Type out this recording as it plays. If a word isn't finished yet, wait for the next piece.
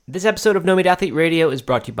This episode of No Meat Athlete Radio is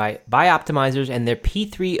brought to you by Bioptimizers and their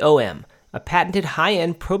P3OM, a patented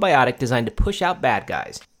high-end probiotic designed to push out bad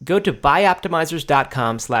guys. Go to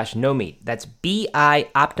bioptimizers.com/nomeat. That's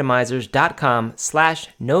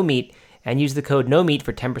bioptimizers.com/nomeat and use the code NOMEAT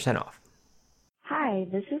for 10% off. Hi,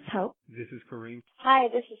 this is Hope. This is Kareem. Hi,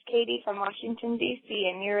 this is Katie from Washington,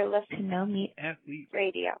 D.C., and you're listening to No Meat Athlete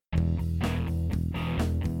Radio.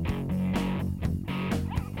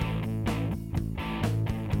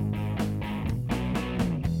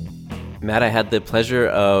 Matt, I had the pleasure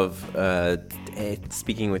of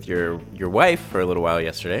speaking with your wife for a little while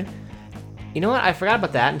yesterday. You know what? I forgot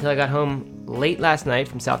about that until I got home late last night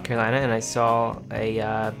from South Carolina, and I saw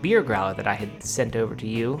a beer growler that I had sent over to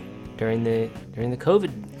you during the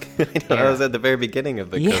COVID. I know, I was at the very beginning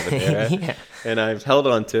of the COVID era, yeah. And I've held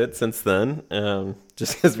on to it since then,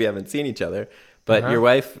 just because we haven't seen each other. But your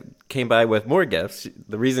wife came by with more gifts.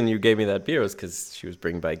 The reason you gave me that beer was because she was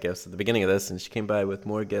bringing by gifts at the beginning of this, and she came by with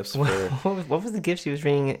more gifts. What was the gift she was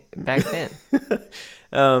bringing back then?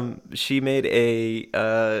 She made a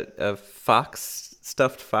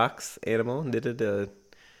stuffed fox animal, knitted a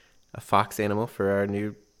fox animal for our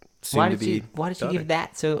new soon-to-be Why did you give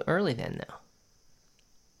that so early then,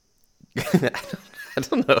 I though?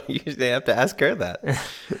 don't know. Usually I have to ask her that.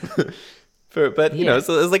 You know,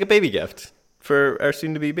 so it was like a baby gift for our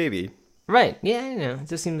soon-to-be baby. Right. Yeah, I know. It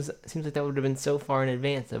just seems like that would have been so far in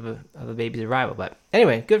advance of a baby's arrival. But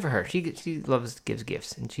anyway, good for her. She gives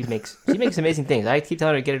gifts, and she makes amazing things. I keep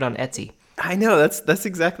telling her to get it on Etsy. I know. That's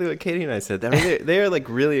exactly what Katie and I said. I mean, they are like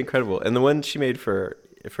really incredible. And the one she made for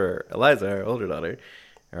Eliza, our older daughter,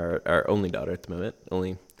 our only daughter at the moment,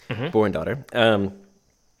 only born daughter,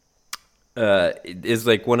 is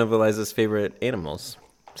like one of Eliza's favorite animals,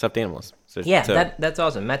 stuffed animals. So that's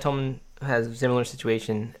awesome. Matt Tolman has a similar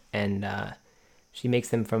situation, and she makes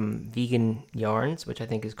them from vegan yarns, which I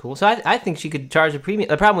think is cool. So I think she could charge a premium.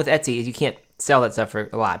 The problem with Etsy is you can't sell that stuff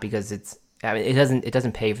for a lot because it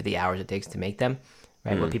doesn't pay for the hours it takes to make them,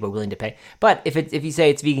 right? What people are willing to pay. But if you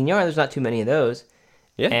say it's vegan yarn, there's not too many of those.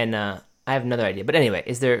 Yeah. And I have another idea. But anyway,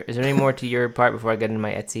 is there any more to your part before I get into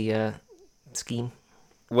my Etsy scheme?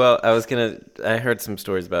 Well, I heard some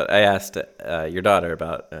stories I asked your daughter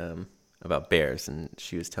about bears, and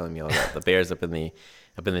she was telling me all about the bears up in the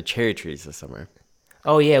cherry trees this summer.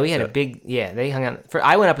 Oh yeah, we had they hung out.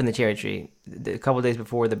 I went up in the cherry tree a couple of days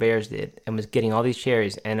before the bears did, and was getting all these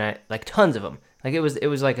cherries, and I like tons of them. Like it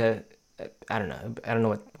was like I don't know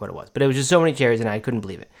what it was, but it was just so many cherries, and I couldn't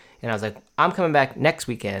believe it. And I was like, I'm coming back next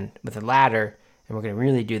weekend with a ladder, and we're gonna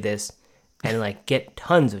really do this, and like get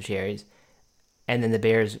tons of cherries. And then the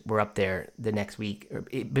bears were up there the next week, or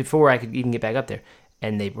before I could even get back up there.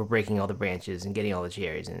 And they were breaking all the branches and getting all the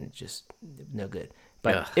cherries, and it's just no good.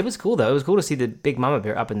 But It was cool though. It was cool to see the big mama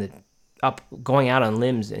bear up going out on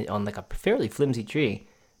limbs on like a fairly flimsy tree.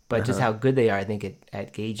 But just how good they are, I think,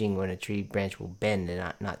 at gauging when a tree branch will bend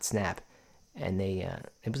and not snap. And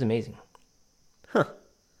it was amazing. Huh.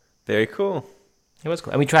 Very cool. It was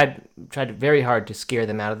cool. And we tried very hard to scare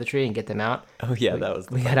them out of the tree and get them out. Oh yeah,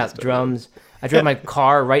 we got out drums. I drove my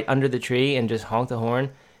car right under the tree and just honked the horn.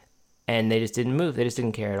 And they just didn't move. They just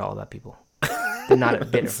didn't care at all about people. They're not a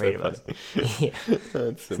bit afraid of us. Yeah.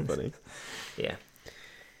 That's so funny. Yeah.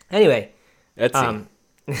 Anyway. Etsy.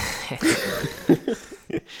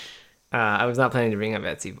 I was not planning to bring up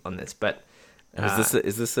Etsy on this, but...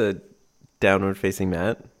 Is this a downward-facing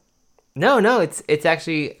Matt? No. It's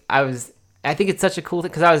actually... I think it's such a cool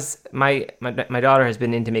thing, because my daughter has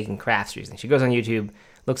been into making crafts recently. She goes on YouTube,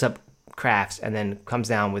 looks up crafts, and then comes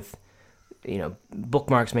down with...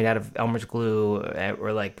 bookmarks made out of Elmer's glue,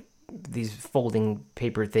 or like these folding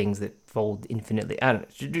paper things that fold infinitely. I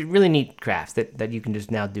don't know, really neat crafts that you can just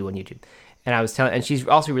now do on YouTube. And I was telling, and she's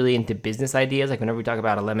also really into business ideas. Like whenever we talk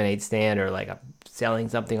about a lemonade stand or like selling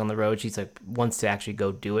something on the road, she's like wants to actually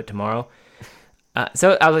go do it tomorrow.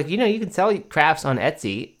 So I was like, you can sell crafts on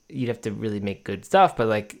Etsy. You'd have to really make good stuff, but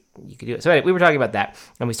like you could do it. So anyway, we were talking about that,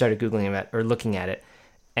 and we started Googling about or looking at it,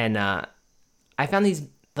 and I found these.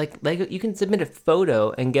 Like Lego, you can submit a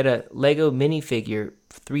photo and get a Lego minifigure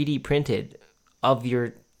 3D printed of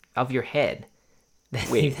your head.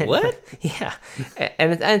 Wait, what? Yeah,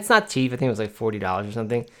 and it's not cheap. I think it was like $40 or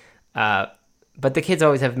something. But the kids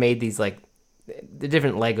always have made these like the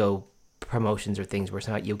different Lego promotions or things where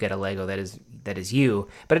somehow you'll get a Lego that is you,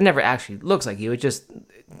 but it never actually looks like you. It's just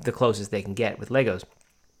the closest they can get with Legos.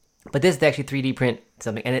 But this, they actually 3D print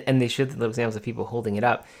something, and they showed the little examples of people holding it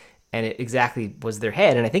up. And it exactly was their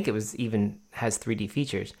head, and I think it was even has 3D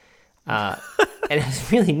features. And it's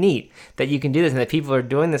really neat that you can do this, and that people are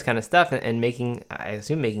doing this kind of stuff and making, I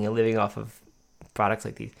assume, making a living off of products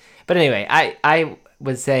like these. But anyway, I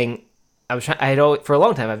was saying, I had always, for a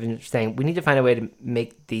long time, I've been saying we need to find a way to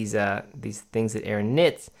make these things that Erin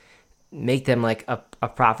knits, make them like a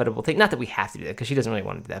profitable thing. Not that we have to do that because she doesn't really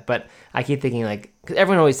want to do that, but I keep thinking like, because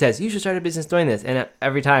everyone always says you should start a business doing this, and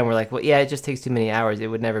every time we're like, well, yeah, it just takes too many hours. It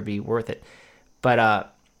would never be worth it. But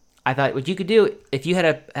I thought what you could do if you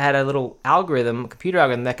had a little algorithm, a computer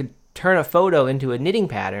algorithm that could turn a photo into a knitting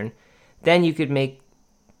pattern, then you could make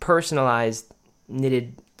personalized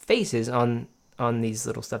knitted faces on these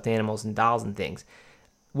little stuffed animals and dolls and things,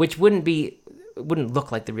 which wouldn't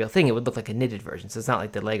look like the real thing. It would look like a knitted version. So it's not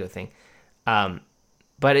like the Lego thing.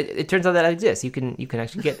 But it turns out that exists. You can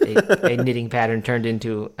actually get a knitting pattern turned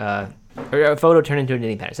into or a photo turned into a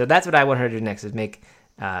knitting pattern. So that's what I want her to do next, is make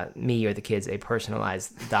me or the kids a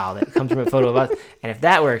personalized doll that comes from a photo of us. And if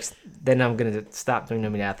that works, then I'm gonna stop doing No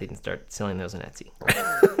Meat Athlete and start selling those on Etsy.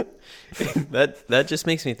 That just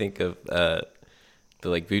makes me think of the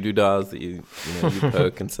like voodoo dolls that you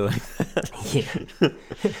poke and stuff like that.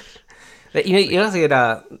 Yeah. You also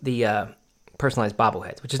get the personalized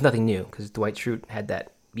bobbleheads, which is nothing new because Dwight Schrute had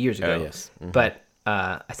that years ago. Oh, yes. Mm-hmm. But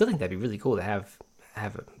I still think that'd be really cool to have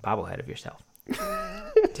a bobblehead of yourself.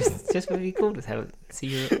 just would be cool to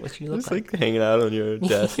see what you look just like hanging out on your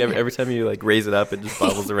desk. Every time you like raise it up, it just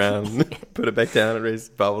bobbles around. Put it back down,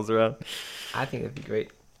 it bobbles around. I think that'd be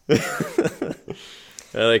great. I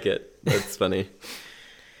like it. That's funny.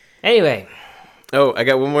 Anyway. Oh, I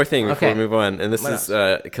got one more thing before we move on. And this is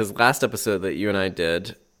because last episode that you and I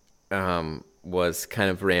did was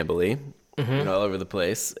kind of rambly and all over the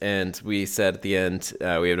place. And we said at the end,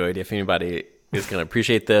 we have no idea if anybody is going to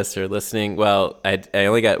appreciate this or listening. Well, I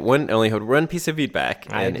only had one piece of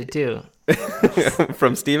feedback. I did too.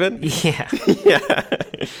 From Steven? Yeah. Yeah.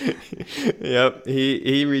 Yep.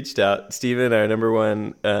 He reached out. Steven, our number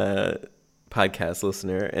one podcast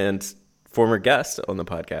listener and former guest on the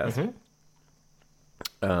podcast,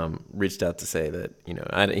 reached out to say that,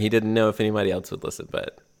 he didn't know if anybody else would listen,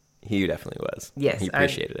 but he definitely was. Yes. He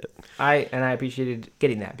appreciated it. I appreciated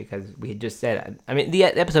getting that because we had just said, the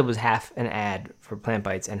episode was half an ad for Plant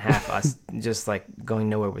Bites and half us just like going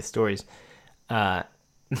nowhere with stories.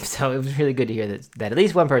 So it was really good to hear that at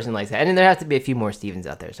least one person likes that. And then there has to be a few more Stevens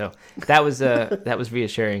out there. So that was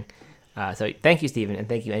reassuring. So thank you, Steven. And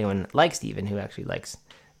thank you anyone like Steven who actually likes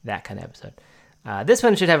that kind of episode. This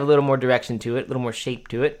one should have a little more direction to it, a little more shape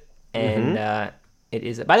to it. And it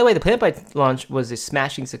is, by the way, the Plant Bites launch was a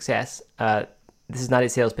smashing success. This is not a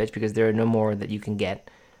sales pitch because there are no more that you can get.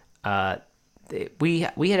 We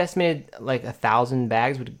had estimated like 1,000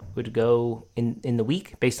 bags would go in the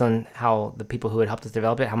week based on how the people who had helped us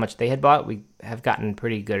develop it, how much they had bought. We have gotten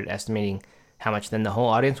pretty good at estimating how much then the whole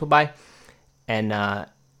audience will buy. And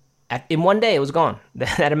in one day, it was gone.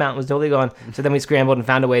 That amount was totally gone. So then we scrambled and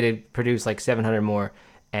found a way to produce like 700 more,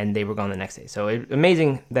 and they were gone the next day. So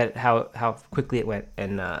amazing that how quickly it went,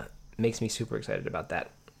 and makes me super excited about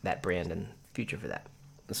that brand and future for that.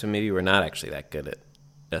 So maybe we're not actually that good at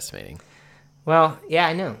estimating. Well, yeah,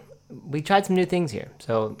 I know. We tried some new things here.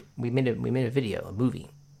 So we made a video, a movie.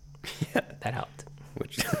 Yeah. That helped.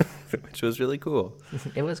 Which was really cool.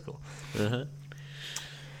 It was cool.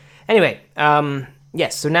 Anyway,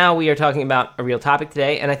 yes, so now we are talking about a real topic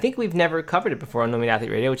today, and I think we've never covered it before on No Meat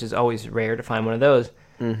Athlete Radio, which is always rare to find one of those.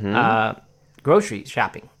 Grocery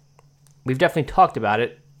shopping. We've definitely talked about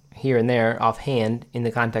it here and there offhand in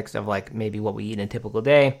the context of like maybe what we eat in a typical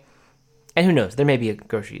day. And who knows, there may be a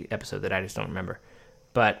grocery episode that I just don't remember.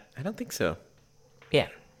 But I don't think so. Yeah.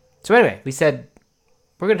 So anyway, we said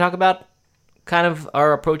we're going to talk about kind of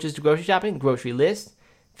our approaches to grocery shopping, grocery lists,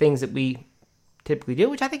 things that we typically do,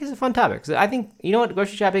 which I think is a fun topic. So I think,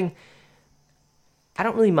 grocery shopping, I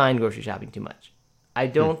don't really mind grocery shopping too much. I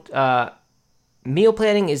don't, meal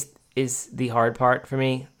planning is the hard part for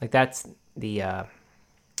me. Like that's the,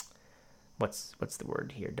 what's the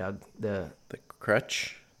word here, Doug? The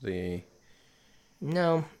crutch?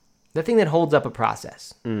 No, the thing that holds up a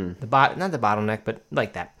process. Not the bottleneck, but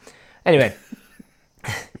like that. Anyway,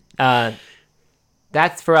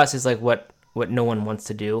 that's for us is like what no one wants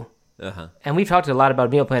to do. And we've talked a lot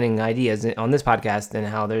about meal planning ideas on this podcast and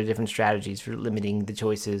how there are different strategies for limiting the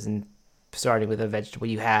choices and starting with a vegetable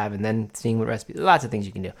you have and then seeing what recipe. Lots of things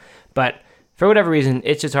you can do. But for whatever reason,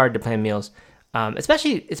 it's just hard to plan meals,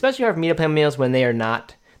 especially hard for me to plan meals when they are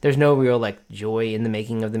not. There's no real like joy in the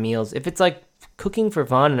making of the meals. If it's like cooking for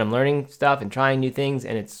fun and I'm learning stuff and trying new things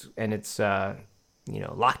and it's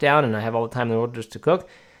lockdown and I have all the time in the world just to cook,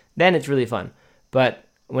 then it's really fun. But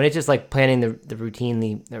when it's just like planning the routine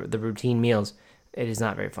meals, it is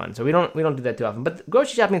not very fun. So we don't do that too often. But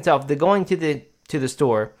grocery shopping itself, the going to the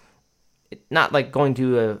store, not like going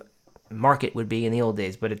to market would be in the old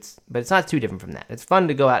days, but it's not too different from that. It's fun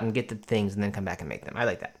to go out and get the things and then come back and make them. I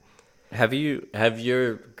like that. Have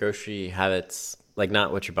your grocery habits, like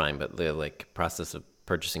not what you're buying, but the like process of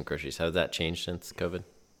purchasing groceries, has that changed since COVID?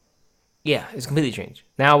 Yeah, it's completely changed.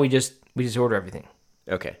 Now we just order everything.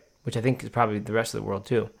 Okay. Which I think is probably the rest of the world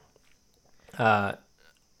too. I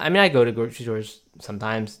mean, I go to grocery stores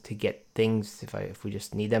sometimes to get things if we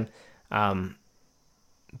just need them.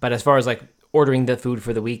 But as far as like ordering the food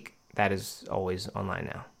for the week, that is always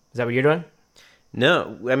online now. Is that what you're doing?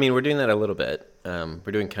 No, I mean, we're doing that a little bit.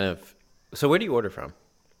 We're doing kind of. So where do you order from?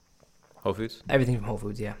 Whole Foods? Everything from Whole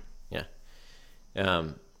Foods, yeah. Yeah.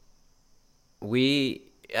 I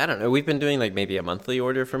don't know. We've been doing like maybe a monthly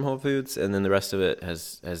order from Whole Foods, and then the rest of it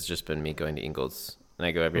has just been me going to Ingles, and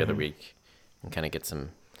I go every other week and kind of get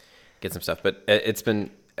some stuff. But it's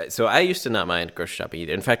been so I used to not mind grocery shopping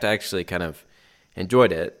either. In fact, I actually kind of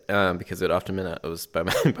enjoyed it because it often meant I was by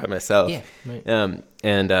myself. Yeah. Right. I don't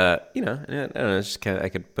know, it's just kind of I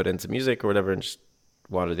could put in some music or whatever and just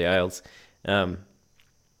wander the aisles.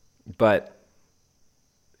 But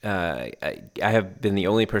I have been the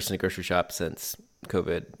only person to grocery shop since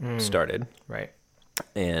COVID started. Right.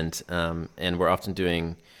 And we're often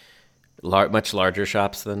doing much larger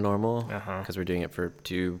shops than normal because we're doing it for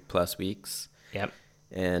 2+ weeks. Yep.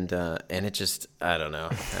 And it just, I don't know.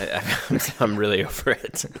 I'm really over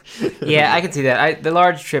it. Yeah, I can see that. The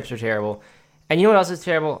large trips are terrible. And you know what else is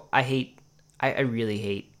terrible? I really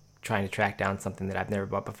hate trying to track down something that I've never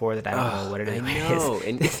bought before that I don't know what it is. I know.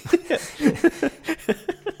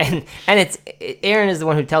 And it's Erin is the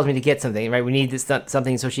one who tells me to get something, right? We need this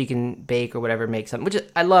something so she can bake or whatever, make something, which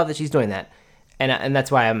I love that she's doing that. And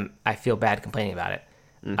that's why I feel bad complaining about it.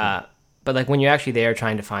 Mm-hmm. But like when you're actually there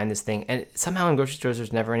trying to find this thing, and somehow in grocery stores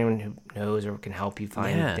there's never anyone who knows or can help you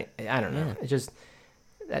find it. I don't know. It's just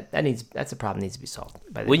that's a problem that needs to be solved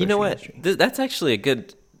by the Well, you know what? industry. That's actually a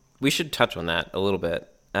good. We should touch on that a little bit.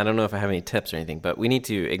 I don't know if I have any tips or anything, but we need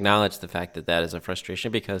to acknowledge the fact that is a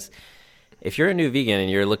frustration, because if you're a new vegan and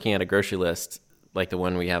you're looking at a grocery list like the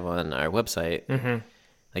one we have on our website,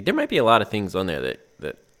 like there might be a lot of things on there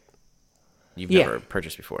that you've never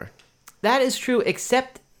purchased before. That is true,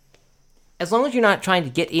 except as long as you're not trying to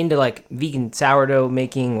get into like vegan sourdough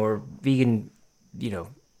making or vegan,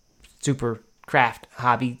 super craft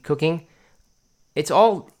hobby cooking, it's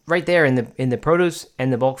all right there in the produce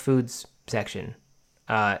and the bulk foods section.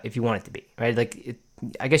 If you want it to be, right? Like,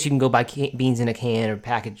 I guess you can go buy beans in a can or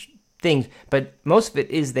packaged things, but most of it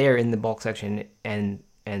is there in the bulk section and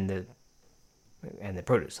the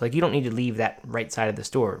produce. Like, you don't need to leave that right side of the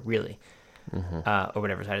store, really, or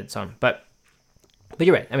whatever side it's on. But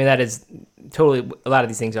you're right. I mean, that is totally, a lot of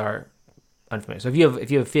these things are unfamiliar. So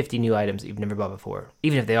if you have 50 new items that you've never bought before,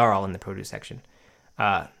 even if they are all in the produce section,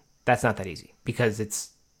 that's not that easy, because if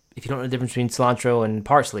you don't know the difference between cilantro and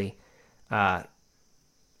parsley, well,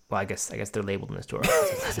 I guess they're labeled in the store.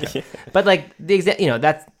 Yeah. But like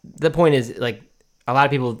that's the point is, like, a lot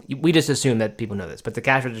of people, we just assume that people know this, but the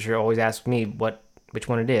cash register always asks me which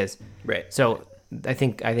one it is. Right. So I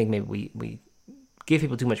think maybe we give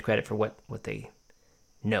people too much credit for what they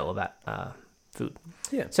know about food.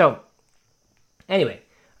 Yeah. So anyway,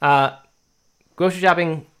 grocery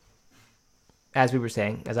shopping, as I was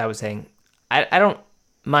saying, I don't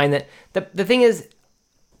mind that. The thing is,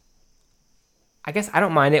 I guess I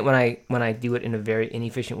don't mind it when I do it in a very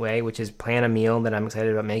inefficient way, which is plan a meal that I'm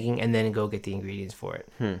excited about making and then go get the ingredients for it.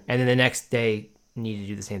 And then the next day need to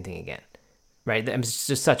do the same thing again. Right? It's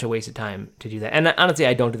just such a waste of time to do that. And honestly,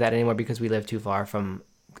 I don't do that anymore because we live too far from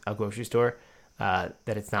a grocery store, that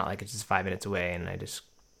it's not like it's just 5 minutes away and I just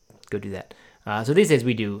go do that. So these days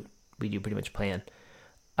we do pretty much plan.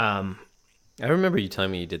 I remember you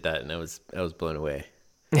telling me you did that, and I was blown away.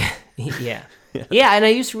 Yeah. Yeah, and I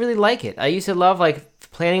used to really like it. I used to love like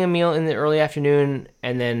planning a meal in the early afternoon,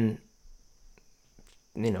 and then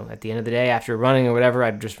at the end of the day after running or whatever,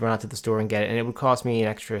 I'd just run out to the store and get it, and it would cost me an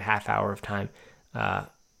extra half hour of time.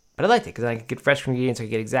 But I liked it because I could get fresh ingredients, I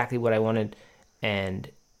could get exactly what I wanted, and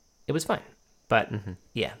it was fine. But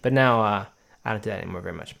yeah, but now I don't do that anymore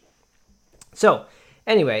very much. So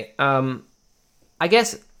anyway, I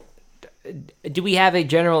guess, do we have a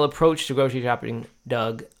general approach to grocery shopping,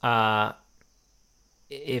 Doug?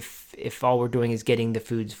 If all we're doing is getting the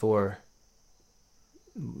foods for,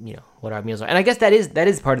 what our meals are, and I guess that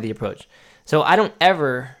is part of the approach. So I don't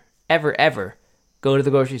ever go to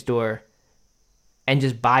the grocery store and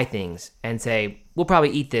just buy things and say, we'll probably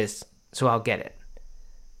eat this, so I'll get it.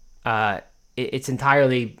 It's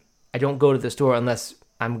entirely, I don't go to the store unless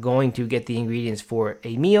I'm going to get the ingredients for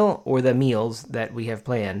a meal or the meals that we have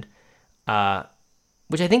planned,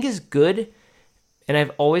 which I think is good. and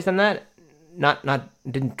I've always done that. Not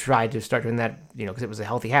didn't try to start doing that, because it was a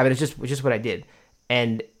healthy habit. It's just what I did,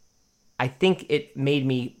 and I think it made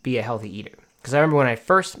me be a healthy eater. Because I remember when I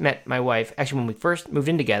first met my wife, actually when we first moved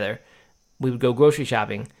in together, we would go grocery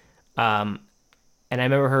shopping, and I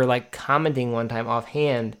remember her like commenting one time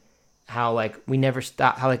offhand how like we never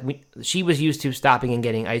stopped, how like she was used to stopping and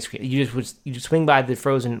getting ice cream. You just swing by the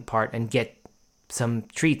frozen part and get some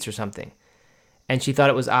treats or something, and she thought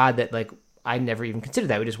it was odd that like I never even considered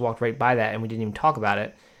that. We just walked right by that and we didn't even talk about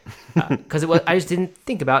it because I just didn't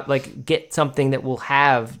think about like get something that we'll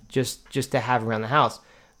have just to have around the house,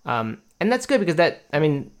 and that's good because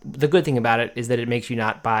the good thing about it is that it makes you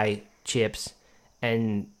not buy chips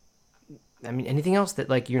and anything else that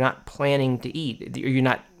like you're not planning to eat. You're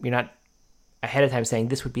not ahead of time saying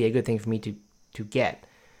this would be a good thing for me to get,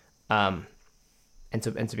 and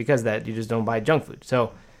so because of that you just don't buy junk food.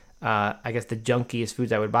 So I guess the junkiest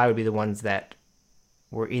foods I would buy would be the ones that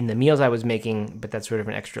were in the meals I was making, but that's sort of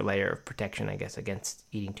an extra layer of protection, I guess, against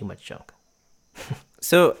eating too much junk.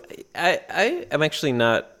 So I am actually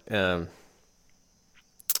not. I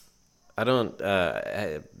don't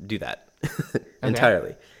do that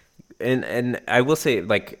entirely, and I will say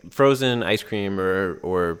like frozen ice cream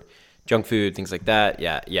or junk food, things like that.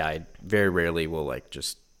 Yeah, I very rarely will like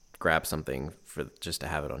just grab something for just to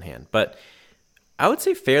have it on hand, but I would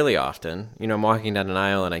say fairly often. I'm walking down an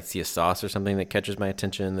aisle and I see a sauce or something that catches my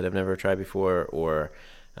attention that I've never tried before, or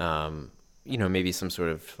maybe some sort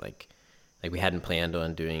of like we hadn't planned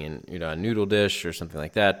on doing a noodle dish or something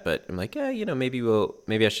like that, but I'm like,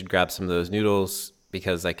 maybe I should grab some of those noodles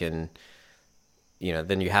because I can,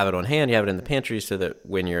 then you have it on hand, you have it in the pantry so that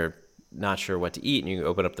when you're not sure what to eat and you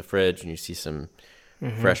open up the fridge and you see some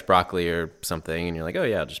fresh broccoli or something and you're like, oh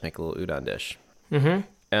yeah, I'll just make a little udon dish.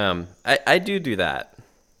 I do that.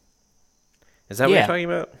 Is that what you're talking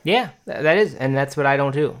about? Yeah, that is, and that's what I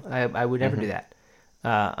don't do. I would never do that.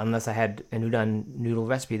 Unless I had an udon noodle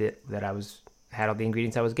recipe that had all the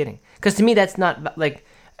ingredients I was getting. Because to me, that's not like,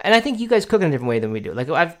 and I think you guys cook in a different way than we do. Like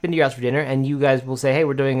I've been to your house for dinner, and you guys will say, "Hey,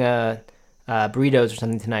 we're doing burritos or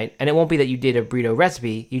something tonight," and it won't be that you did a burrito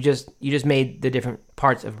recipe. You just made the different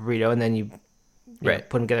parts of a burrito, and then you put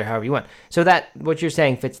them together however you want. So that what you're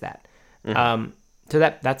saying fits that. So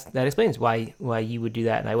that explains why you would do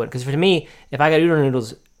that, and I wouldn't. Because for me, if I got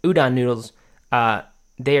udon noodles,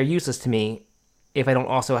 they are useless to me if I don't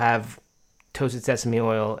also have toasted sesame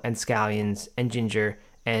oil and scallions and ginger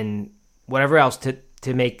and whatever else to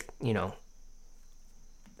make a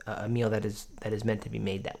meal that is meant to be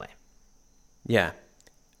made that way. Yeah.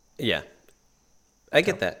 I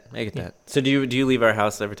get that. So do you leave our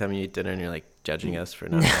house every time you eat dinner and you're like judging us for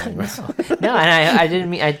not having No, and I didn't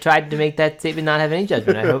mean. I tried to make that statement not have any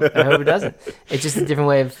judgment. I hope it doesn't. It's just a different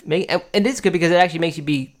way of making. And it's good because it actually makes you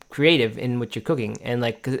be creative in what you're cooking, and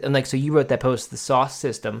so you wrote that post, the sauce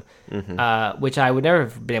system, which I would never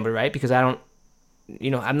have been able to write because I don't.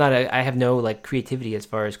 I have no like creativity as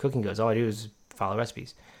far as cooking goes. All I do is follow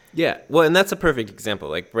recipes. Yeah, well, and that's a perfect example.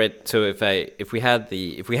 Like, right. So if we had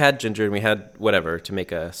ginger and we had whatever to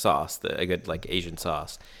make a sauce, a good like Asian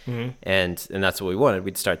sauce, and that's what we wanted,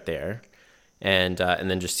 we'd start there, and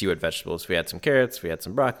then just see what vegetables. If we had some carrots, if we had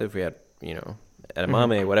some broccoli, if we had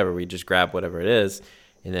edamame, whatever, we just grab whatever it is,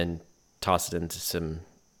 and then toss it into some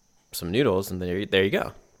noodles, and there you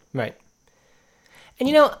go. Right.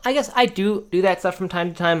 And I guess I do that stuff from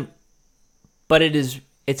time to time, but it's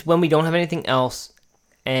when we don't have anything else.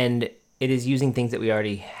 And it is using things that we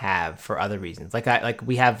already have for other reasons.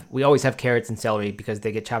 We always have carrots and celery because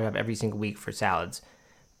they get chopped up every single week for salads.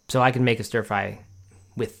 So I can make a stir fry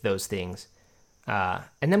with those things. And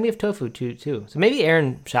then we have tofu too. So maybe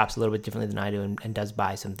Aaron shops a little bit differently than I do and does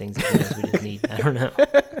buy some things that he knows we just need. I don't know.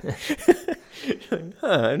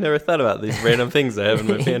 I've never thought about these random things I have in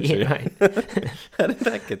my pantry. Yeah, right. How did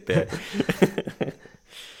that get there?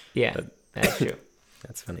 Yeah, that's true.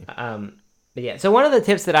 That's funny. But yeah, so one of the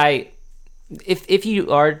tips that if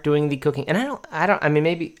you are doing the cooking, and I mean,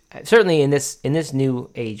 maybe certainly in this new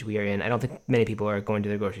age we are in, I don't think many people are going to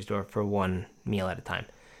the grocery store for one meal at a time.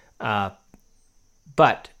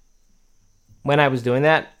 But when I was doing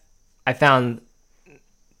that, I found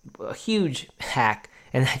a huge hack,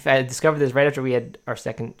 and I discovered this right after we had our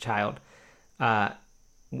second child.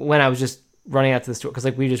 When I was just running out to the store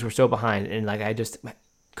because we just were so behind, and I just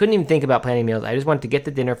couldn't even think about planning meals. I just wanted to get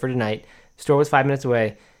the dinner for tonight. Store was 5 minutes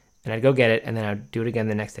away, and I'd go get it, and then I'd do it again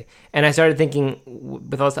the next day. And I started thinking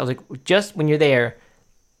with all this, I was like, just when you're there,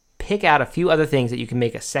 pick out a few other things that you can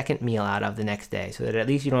make a second meal out of the next day, so that at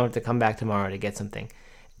least you don't have to come back tomorrow to get something.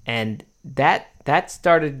 And that got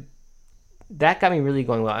me really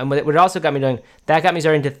going well. And what it also got me doing, that got me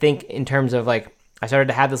starting to think in terms of I started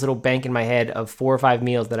to have this little bank in my head of 4 or 5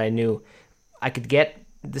 meals that I knew I could get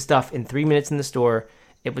the stuff in 3 minutes in the store.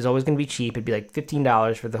 It was always going to be cheap. It'd be like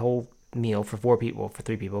 $15 for the whole meal for 4 people, for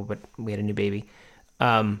 3 people, but we had a new baby.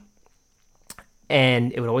 And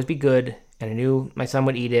it would always be good, and I knew my son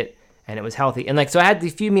would eat it, and it was healthy. And like, so I had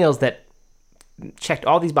these few meals that checked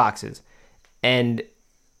all these boxes, and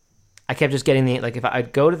I kept just getting like, if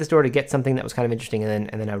I'd go to the store to get something that was kind of interesting, and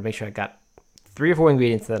then I would make sure I got 3 or 4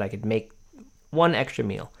 ingredients so that I could make one extra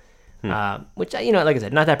meal. Which, like I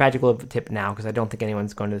said, not that practical of a tip now, because I don't think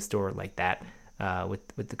anyone's going to the store like that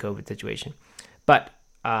with the COVID situation. But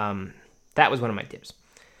that was one of my tips.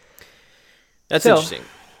 That's interesting.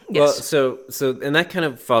 Yes. Well, so and that kind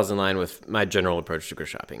of falls in line with my general approach to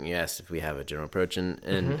grocery shopping. You asked if we have a general approach,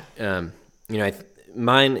 and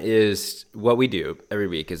mine is what we do every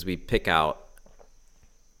week is we pick out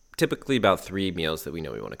typically about 3 meals that we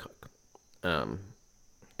know we want to cook,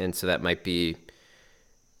 and so that might be,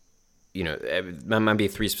 it might be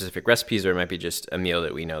 3 specific recipes, or it might be just a meal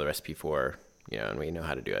that we know the recipe for, and we know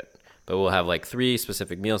how to do it. But we'll have like 3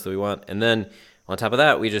 specific meals that we want, and then on top of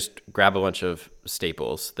that, we just grab a bunch of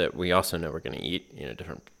staples that we also know we're going to eat,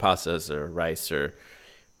 different pastas or rice or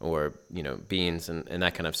beans and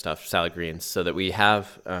that kind of stuff, salad greens, so that we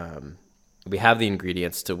have the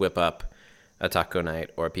ingredients to whip up a taco night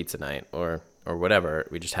or a pizza night or whatever.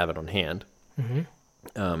 We just have it on hand.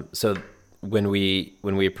 Mm-hmm. So when we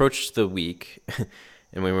approach the week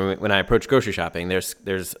and when I approach grocery shopping,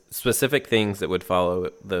 there's specific things that would follow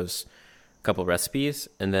those couple recipes,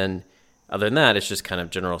 and then other than that, it's just kind of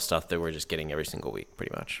general stuff that we're just getting every single week,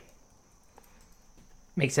 pretty much.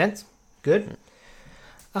 Makes sense. Good.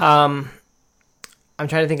 I'm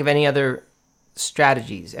trying to think of any other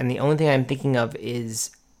strategies, and the only thing I'm thinking of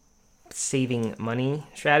is saving money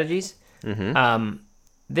strategies. Mm-hmm.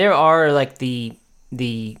 There are like the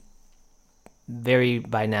very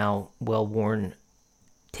by now well-worn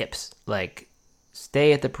tips, like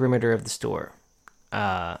stay at the perimeter of the store,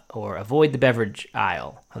 or avoid the beverage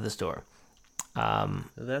aisle of the store.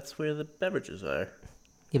 That's where the beverages are.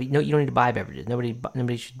 Yeah, but you don't need to buy beverages. Nobody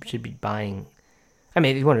should be buying. I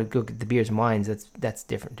mean, if you want to go get the beers and wines, that's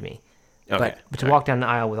different to me. Okay. But to walk down the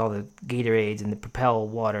aisle with all the Gatorades and the Propel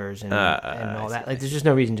waters and all that, like, there's just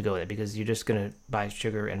no reason to go there, because you're just gonna buy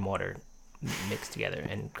sugar and water mixed together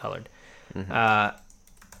and colored. Mm-hmm.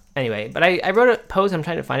 Anyway, but I wrote a post. I'm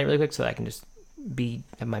trying to find it really quick so that I can just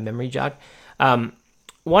have my memory jogged.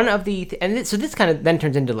 One of the so this kind of then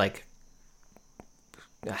turns into like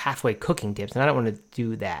halfway cooking tips, and I don't want to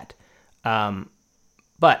do that.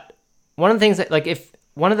 But one of the things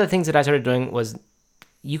that I started doing was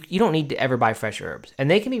you don't need to ever buy fresh herbs,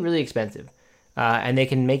 and they can be really expensive, and they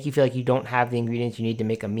can make you feel like you don't have the ingredients you need to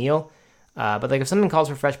make a meal. But like if something calls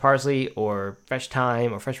for fresh parsley or fresh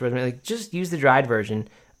thyme or fresh rosemary, like just use the dried version,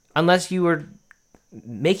 unless you were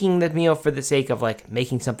making the meal for the sake of like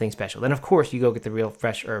making something special. Then of course you go get the real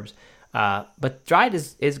fresh herbs. But dried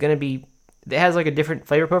is going to be, it has like a different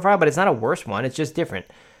flavor profile, but it's not a worse one. It's just different.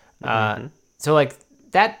 So like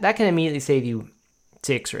that can immediately save you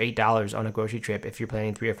 $6 or $8 on a grocery trip if you're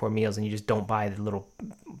planning 3 or 4 meals and you just don't buy the little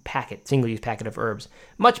single-use packet of herbs.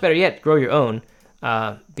 Much better yet, grow your own,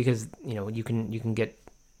 because you can get.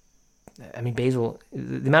 I mean, basil.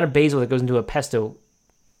 The amount of basil that goes into a pesto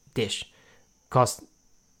dish costs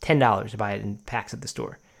 $10 to buy it in packs at the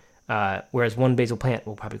store, whereas one basil plant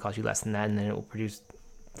will probably cost you less than that, and then it will produce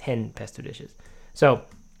 10 pesto dishes. So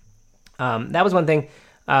that was one thing.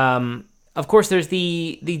 Of course, there's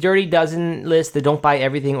the Dirty Dozen list, the don't buy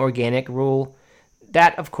everything organic rule.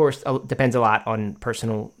 That, of course, depends a lot on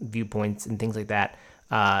personal viewpoints and things like that.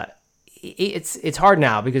 It's hard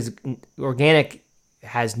now because organic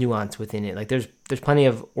has nuance within it. Like there's plenty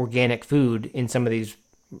of organic food in some of these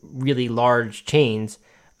really large chains,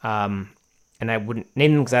 and I wouldn't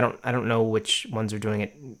name them because I don't know which ones are doing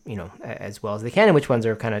it as well as they can, and which ones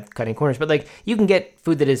are kind of cutting corners. But like you can get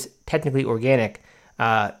food that is technically organic,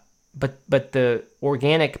 but the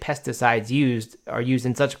organic pesticides used are used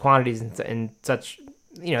in such quantities and such,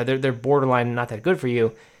 they're borderline not that good for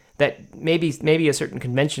you, that maybe a certain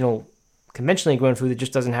conventionally grown food that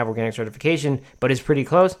just doesn't have organic certification but is pretty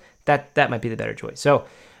close, that might be the better choice. So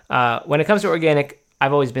when it comes to organic,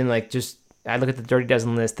 I've always been like, I look at the Dirty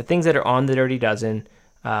Dozen list, the things that are on the Dirty Dozen,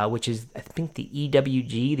 which is, I think the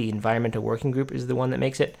EWG, the Environmental Working Group, is the one that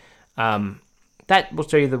makes it. That will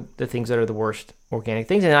show you the things that are the worst organic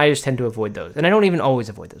things, and I just tend to avoid those. And I don't even always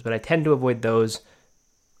avoid those, but I tend to avoid those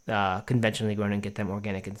conventionally grown and get them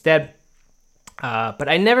organic instead. But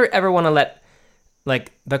I never ever want to let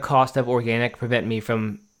like the cost of organic prevent me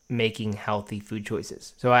from making healthy food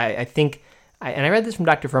choices. So I think, and I read this from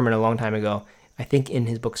Dr. Furman a long time ago, I think in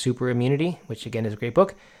his book Super Immunity, which again is a great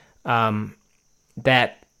book,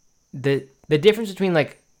 that the difference between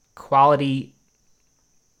like quality,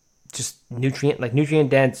 just nutrient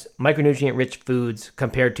dense, micronutrient rich foods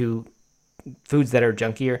compared to foods that are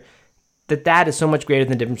junkier, that is so much greater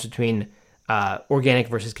than the difference between organic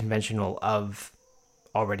versus conventional of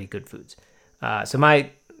already good foods. So my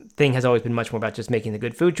thing has always been much more about just making the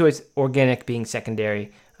good food choice, organic being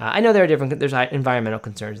secondary. I know there's environmental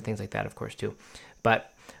concerns and things like that, of course, too.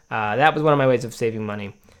 But that was one of my ways of saving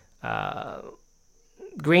money.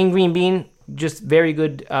 Green bean, just very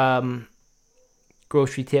good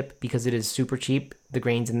grocery tip because it is super cheap. The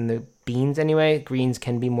grains and the beans anyway. Greens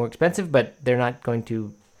can be more expensive, but they're not going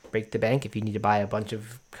to break the bank if you need to buy a bunch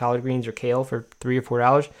of collard greens or kale for $3 or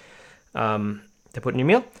 $4 to put in your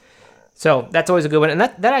meal. So that's always a good one, and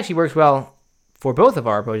that actually works well for both of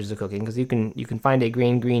our approaches to cooking because you can find a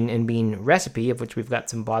green and bean recipe, of which we've got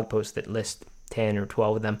some blog posts that list 10 or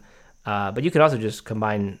 12 of them. But you can also just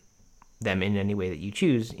combine them in any way that you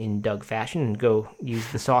choose in Doug fashion and go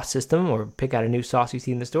use the sauce system or pick out a new sauce you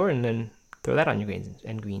see in the store and then throw that on your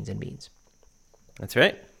greens and beans. That's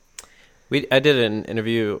right. I did an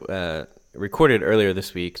interview recorded earlier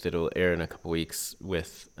this week that will air in a couple weeks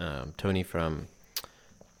with Tony from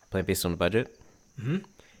Plant-Based on a Budget. Mm-hmm.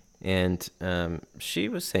 And she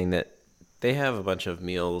was saying that they have a bunch of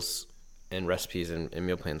meals and recipes and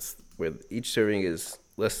meal plans where each serving is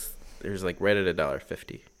less. There's like right at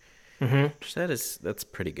 $1.50. Mm-hmm. That's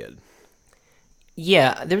pretty good.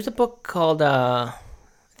 Yeah, there was a book called I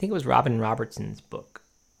think it was Robin Robertson's book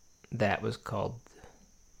that was called.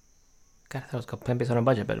 God, I thought it was called Plant-Based on a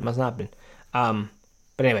Budget, but it must not have been.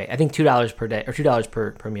 But anyway, I think $2 per day or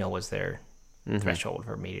 $2 per meal was their threshold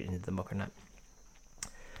for made it into the book or not.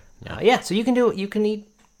 So you can eat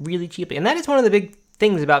really cheaply, and that is one of the big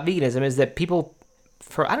things about veganism is that people,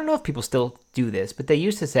 I don't know if people still do this, but they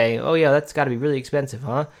used to say, "Oh yeah, that's got to be really expensive,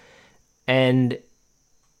 huh?" And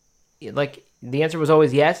like the answer was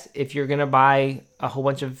always yes if you're gonna buy a whole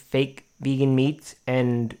bunch of fake vegan meats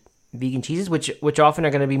and vegan cheeses, which often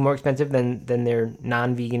are going to be more expensive than their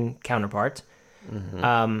non-vegan counterparts.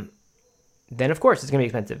 Mm-hmm. Then of course it's going to be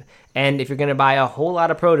expensive. And if you're going to buy a whole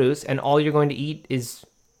lot of produce and all you're going to eat is,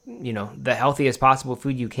 the healthiest possible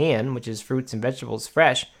food you can, which is fruits and vegetables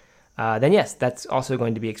fresh, then yes, that's also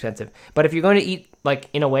going to be expensive. But if you're going to eat like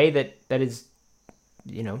in a way that is,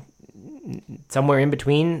 somewhere in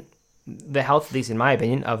between the health, at least in my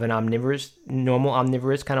opinion, of an normal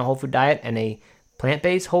omnivorous kind of whole food diet and a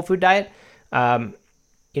plant-based whole food diet,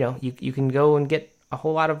 you can go and get a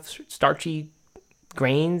whole lot of starchy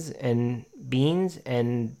grains and beans,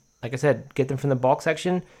 and like I said, get them from the bulk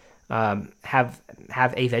section. Have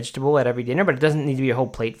a vegetable at every dinner, but it doesn't need to be a whole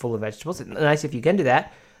plate full of vegetables. It's nice if you can do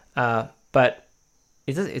that, but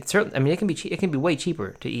it's certainly. I mean, it can be it can be way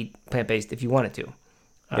cheaper to eat plant-based if you wanted to.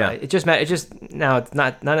 It just now it's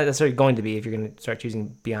not necessarily going to be if you're going to start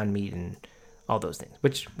choosing Beyond Meat and all those things,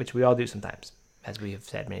 which we all do sometimes, as we have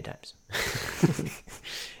said many times.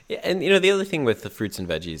 Yeah, and the other thing with the fruits and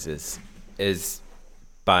veggies is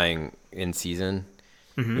buying in season.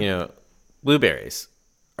 Mm-hmm. Blueberries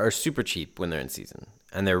are super cheap when they're in season,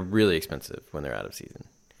 and they're really expensive when they're out of season.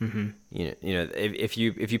 Mm-hmm. If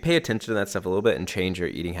you pay attention to that stuff a little bit and change your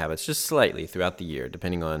eating habits just slightly throughout the year,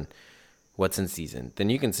 depending on what's in season, then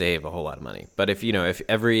you can save a whole lot of money. But if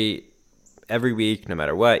every week, no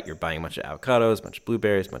matter what, you're buying a bunch of avocados, a bunch of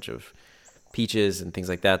blueberries, a bunch of peaches and things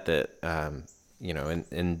like that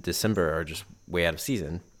in December are just way out of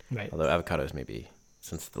season. Right. Although avocados maybe,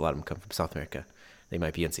 since a lot of them come from South America, they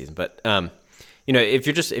might be in season. But if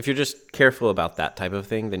you're just careful about that type of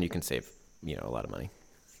thing, then you can save a lot of money.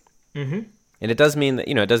 Mm-hmm. And it does mean that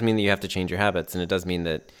you have to change your habits, and it does mean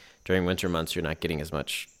that during winter months you're not getting as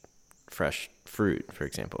much fresh fruit, for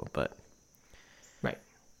example. But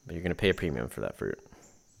you're going to pay a premium for that fruit,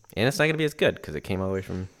 and it's not going to be as good because it came all the way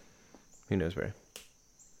from who knows where.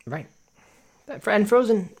 Right. And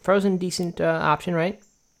frozen decent option, right?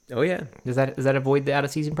 Oh yeah. Does that avoid the out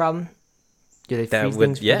of season problem? Do they freeze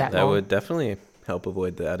things for that long? That would definitely help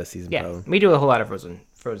avoid the out of season problem. We do a whole lot of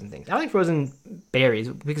frozen things. I like frozen berries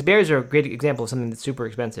because berries are a great example of something that's super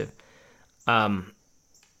expensive.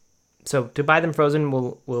 So to buy them frozen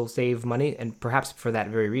will save money, and perhaps for that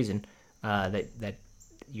very reason, that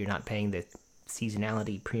you're not paying the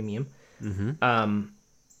seasonality premium. Mm-hmm.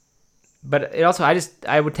 But it also,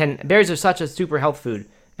 berries are such a super health food,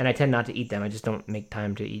 and I tend not to eat them. I just don't make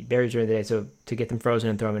time to eat berries during the day. So to get them frozen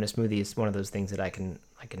and throw them in a smoothie is one of those things that I can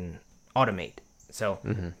automate. So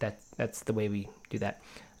that's the way we do that.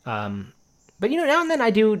 But now and then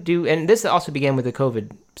I do, and this also began with the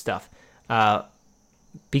COVID stuff.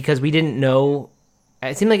 because we didn't know.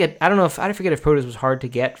 It seemed like I don't know if I forget if produce was hard to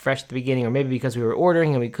get fresh at the beginning, or maybe because we were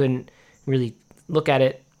ordering and we couldn't really look at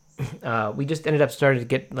it. We just ended up starting to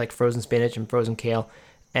get like frozen spinach and frozen kale,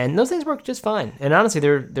 and those things work just fine. And honestly,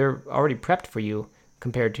 they're already prepped for you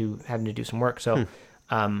compared to having to do some work. So,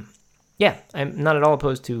 yeah, I'm not at all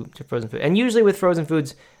opposed to frozen food. And usually with frozen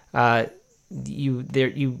foods,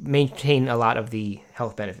 you maintain a lot of the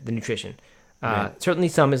health benefit, the nutrition. Right. Certainly,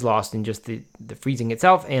 some is lost in just the freezing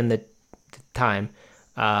itself and the time.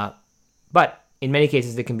 But in many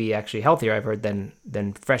cases, it can be actually healthier, I've heard,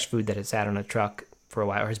 than fresh food that has sat on a truck for a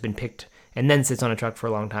while or has been picked and then sits on a truck for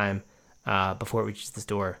a long time before it reaches the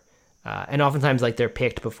store. And oftentimes, like, they're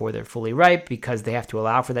picked before they're fully ripe because they have to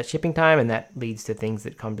allow for that shipping time, and that leads to things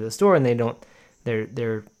that come to the store and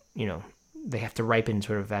they're they have to ripen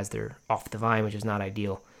sort of as they're off the vine, which is not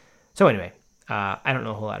ideal. So anyway, I don't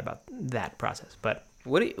know a whole lot about that process, but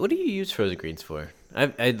what do you use frozen greens for?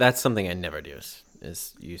 That's something I never do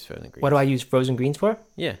is use frozen greens. What do I use frozen greens for?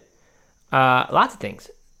 Yeah, lots of things.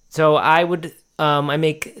 So I would I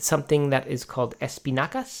make something that is called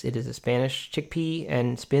espinacas. It is a Spanish chickpea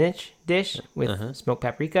and spinach dish with smoked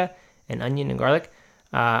paprika and onion and garlic.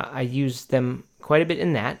 I use them quite a bit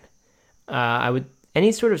in that.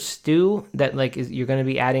 Any sort of stew that you're going to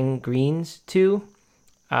be adding greens to.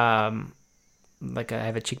 Like I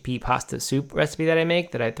have a chickpea pasta soup recipe that I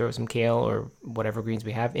make that I throw some kale or whatever greens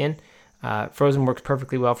we have in. Frozen works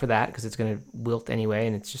perfectly well for that because it's going to wilt anyway,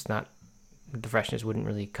 and it's just not, the freshness wouldn't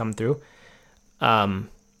really come through.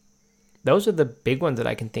 Those are the big ones that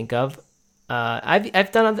I can think of.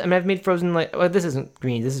 I've made frozen, this isn't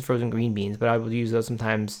greens, this is frozen green beans, but I will use those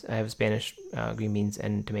sometimes. I have a Spanish green beans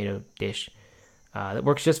and tomato dish that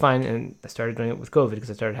works just fine, and I started doing it with COVID because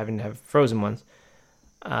I started having to have frozen ones.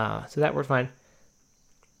 So that worked fine.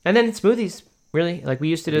 And then smoothies, really. Like we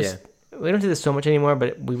used to just, we don't do this so much anymore,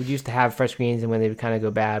 but we would used to have fresh greens, and when they would kind of go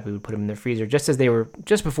bad, we would put them in the freezer just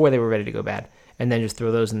before they were ready to go bad, and then just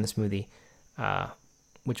throw those in the smoothie,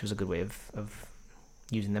 which was a good way of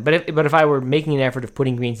using them. But if I were making an effort of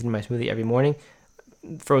putting greens in my smoothie every morning,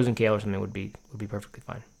 frozen kale or something would be perfectly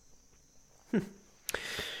fine.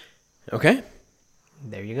 Okay.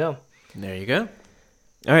 There you go.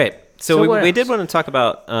 All right. So we did want to talk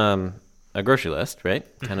about a grocery list, right?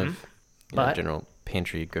 Kind of general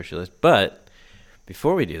pantry grocery list. But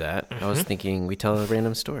before we do that, I was thinking we tell a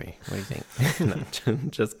random story. What do you think? No,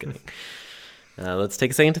 just kidding. Let's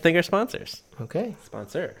take a second to thank our sponsors. Okay.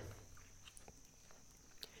 Sponsor.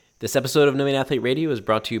 This episode of No Meat Athlete Radio is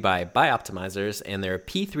brought to you by Bioptimizers and their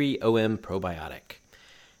P3OM probiotic.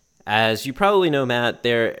 As you probably know, Matt,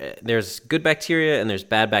 there's good bacteria and there's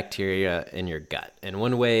bad bacteria in your gut. And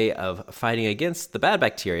one way of fighting against the bad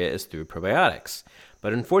bacteria is through probiotics.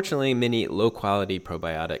 But unfortunately, many low-quality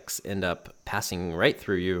probiotics end up passing right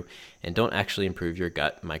through you and don't actually improve your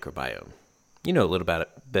gut microbiome. You know a little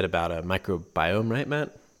bit about a microbiome, right,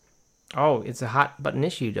 Matt? Oh, it's a hot button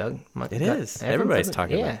issue, Doug. It is. Everybody's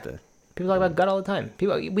talking about that. People talk about gut all the time.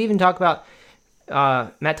 We even talk about,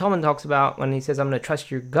 Matt Tolman talks about when he says, I'm going to trust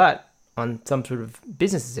your gut on some sort of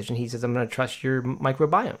business decision, he says, I'm going to trust your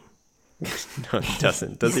microbiome. No, he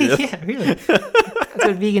doesn't. Does he? Really? Yeah, really. That's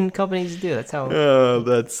what vegan companies do. That's how. Oh,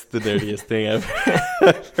 that's the nerdiest thing I've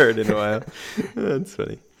heard in a while. That's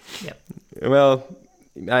funny. Yep. Well,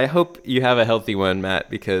 I hope you have a healthy one,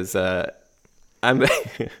 Matt, because that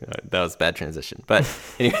was a bad transition. But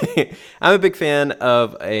anyway, I'm a big fan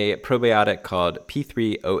of a probiotic called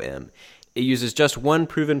P3OM. It uses just one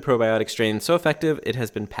proven probiotic strain, so effective it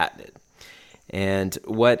has been patented. And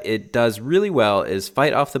what it does really well is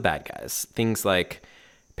fight off the bad guys, things like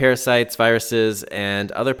parasites, viruses, and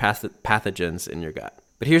other pathogens in your gut.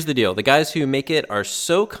 But here's the deal. The guys who make it are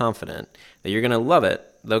so confident that you're going to love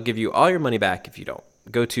it, they'll give you all your money back if you don't.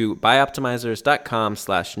 Go to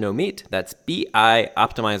bioptimizers.com/no-meat. That's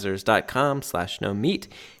bioptimizers.com/no-meat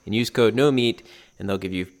and use code no-meat, and they'll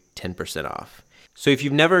give you 10% off. So if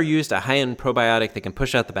you've never used a high-end probiotic that can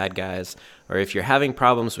push out the bad guys, or if you're having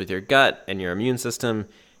problems with your gut and your immune system,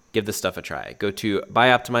 give this stuff a try. Go to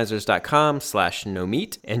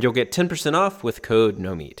bioptimizers.com/no-meat, and you'll get 10% off with code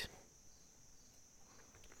no-meat.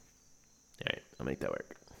 All right, I'll make that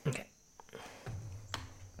work. Okay.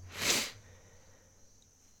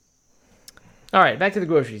 All right, back to the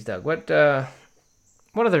groceries, Doug. What other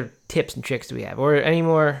tips and tricks do we have, or any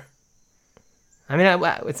more? I mean, I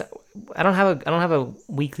don't have a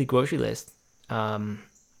weekly grocery list that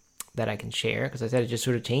I can share because I said it just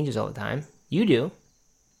sort of changes all the time. You do.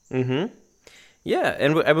 Mm-hmm. Yeah,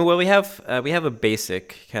 and I mean, well, we have a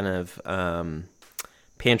basic kind of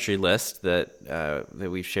pantry list that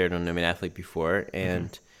we've shared on No Meat Athlete before,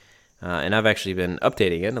 and And I've actually been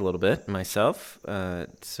updating it a little bit myself,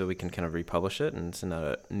 so we can kind of republish it and send out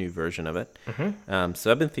a new version of it.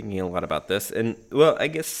 So I've been thinking a lot about this. And, well, I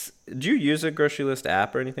guess, do you use a grocery list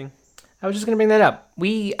app or anything? I was just going to bring that up.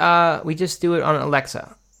 We just do it on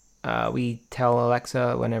Alexa. We tell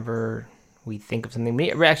Alexa whenever we think of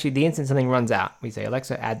something. Actually, the instant something runs out, we say,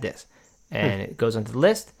 Alexa, add this. And it goes onto the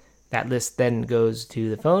list. That list then goes to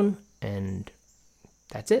the phone, and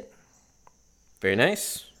that's it. Very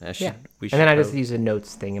nice. And then I just use a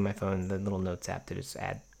notes thing in my phone, the little notes app, to just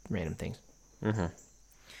add random things. I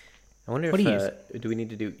wonder what if do you use? Do we need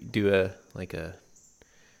to do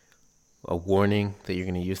a warning that you're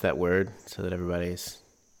going to use that word so that everybody's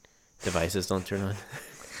devices don't turn on?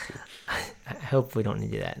 I hope we don't need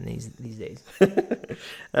to do that in these days.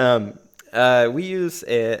 We use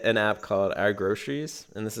an app called Our Groceries,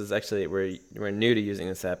 and this is actually we're new to using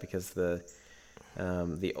this app because the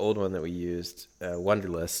old one that we used,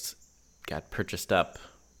 Wunderlist, got purchased up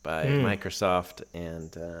by Microsoft,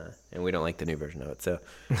 and we don't like the new version of it. So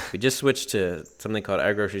we just switched to something called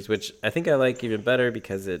Our Groceries, which I think I like even better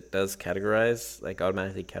because it does categorize, like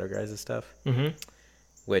automatically categorizes stuff,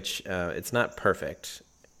 which it's not perfect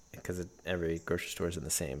because every grocery store isn't the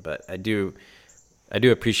same, but I do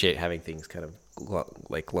appreciate having things kind of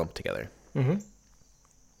like lumped together. But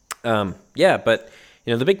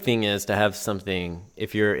the big thing is to have something,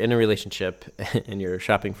 if you're in a relationship and you're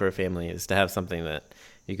shopping for a family, is to have something that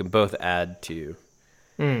you can both add to,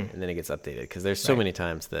 and then it gets updated. Because there's so many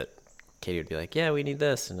times that Katie would be like, yeah, we need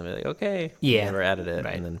this. And I'd be like, okay. Yeah. Never added it,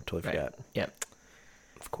 and then totally forgot. Yep.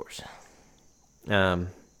 Of course.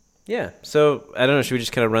 So, I don't know, should we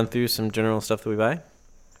just kind of run through some general stuff that we buy?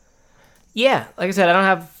 Yeah. Like I said, I don't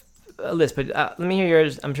have a list, but let me hear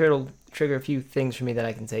yours. I'm sure it'll trigger a few things for me that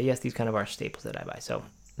I can say, yes, these kind of are staples that I buy. So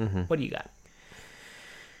what do you got?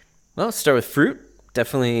 Well, let's start with fruit.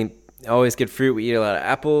 Definitely always get fruit. We eat a lot of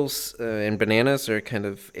apples, and bananas are kind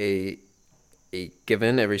of a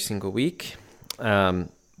given every single week.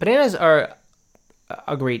 Bananas are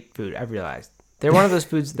a great food, I've realized. They're one of those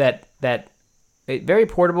foods that very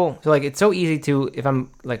portable. So like it's so easy to, if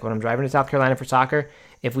I'm like when I'm driving to South Carolina for soccer,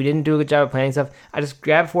 if we didn't do a good job of planning stuff, I just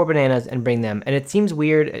grab 4 bananas and bring them. And it seems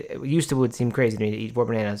weird. It would seem crazy to me to eat 4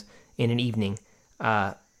 bananas in an evening.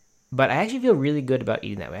 But I actually feel really good about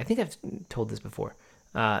eating that way. I think I've told this before.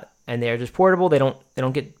 And they're just portable. They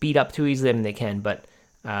don't get beat up too easily. I mean, they can, but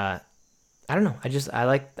I don't know. I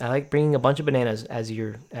like bringing a bunch of bananas as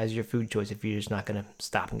your food choice if you're just not going to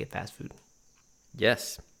stop and get fast food.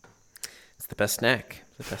 Yes. It's the best snack.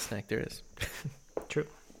 It's the best snack there is. True.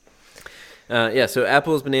 So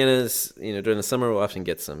apples, bananas, during the summer we'll often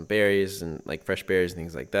get some berries and like fresh berries and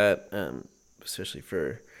things like that, especially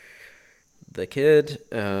for the kid.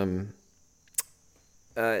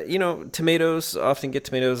 Tomatoes, often get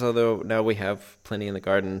tomatoes, although now we have plenty in the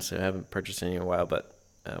garden, so I haven't purchased any in a while, but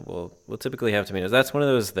we'll typically have tomatoes. That's one of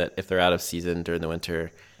those that if they're out of season during the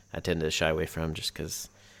winter, I tend to shy away from just because,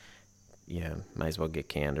 might as well get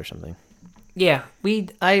canned or something. Yeah,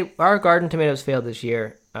 our garden tomatoes failed this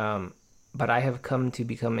year, but I have come to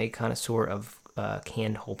become a connoisseur of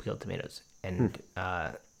canned whole peeled tomatoes. And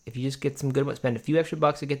if you just get some good ones, spend a few extra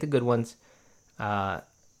bucks to get the good ones, they're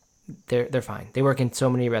fine. They work in so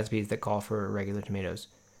many recipes that call for regular tomatoes.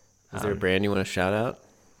 Is there a brand you want to shout out?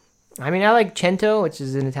 I mean, I like Cento, which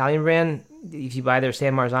is an Italian brand. If you buy their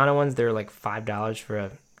San Marzano ones, they're like $5 for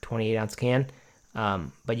a 28-ounce can.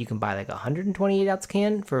 But you can buy like a 128-ounce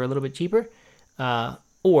can for a little bit cheaper.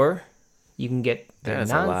 Or you can get...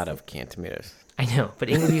 That's a lot of canned tomatoes. I know, but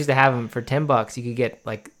England used to have them for $10. You could get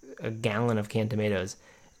like a gallon of canned tomatoes.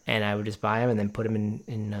 And I would just buy them and then put them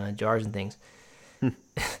in jars and things.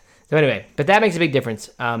 So anyway, but that makes a big difference.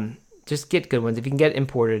 Just get good ones. If you can get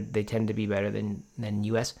imported, they tend to be better than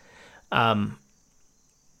U.S. The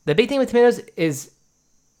big thing with tomatoes is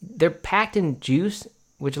they're packed in juice,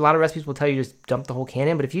 which a lot of recipes will tell you just dump the whole can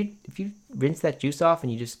in. But if you rinse that juice off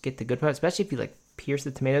and you just get the good part, especially if you like pierce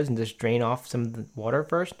the tomatoes and just drain off some of the water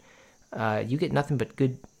first, you get nothing but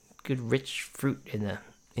good rich fruit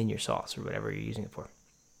in your sauce or whatever you're using it for.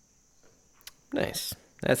 Nice.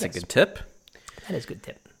 That's a good tip. That is a good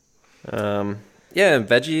tip.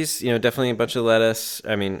 Veggies, definitely a bunch of lettuce.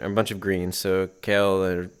 I mean, a bunch of greens. So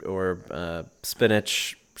kale or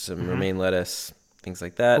spinach, some romaine lettuce, things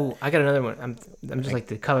like that. Oh, I got another one. I'm just like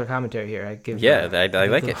the color commentary here. I like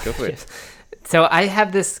it. Go for it. So I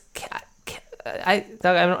have this. These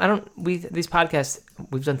podcasts,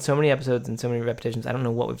 we've done so many episodes and so many repetitions. I don't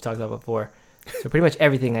know what we've talked about before. So pretty much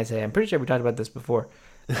everything I say, I'm pretty sure we talked about this before.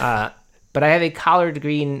 But I have a collard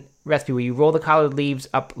green recipe where you roll the collard leaves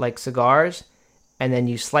up like cigars, and then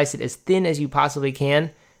you slice it as thin as you possibly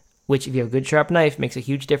can which if you have a good sharp knife makes a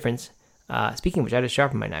huge difference. Speaking of which, I just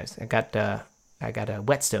sharpened my knives. I got a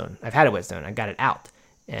whetstone. I've had a whetstone. I got it out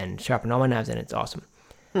and sharpened all my knives, and it's awesome.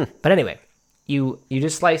 But anyway, you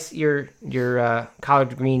just slice your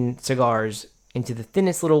collard green cigars into the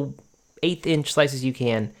thinnest little 1/8 inch slices you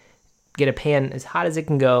can. Get a pan as hot as it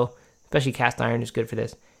can go, especially cast iron is good for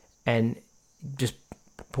this, and just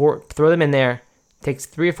throw them in there. Takes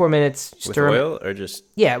 3 or 4 minutes. With oil or just?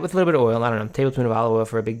 Yeah, with a little bit of oil. I don't know, tablespoon of olive oil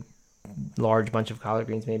for a big, large bunch of collard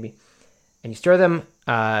greens maybe. And you stir them.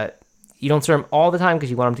 You don't stir them all the time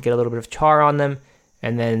because you want them to get a little bit of char on them.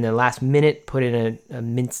 And then in the last minute, put in a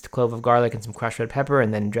minced clove of garlic and some crushed red pepper,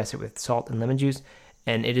 and then dress it with salt and lemon juice.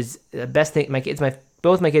 And it is the best thing.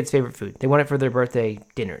 Both my kids' favorite food. They want it for their birthday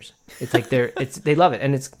dinners. It's like they love it,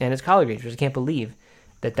 and it's collard greens, which I can't believe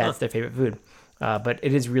that's their favorite food. But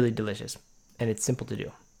it is really delicious, and it's simple to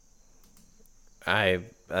do. I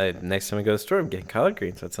next time I go to the store, I'm getting collard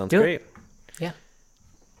greens. That sounds Do great. it. Yeah.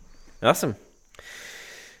 Awesome.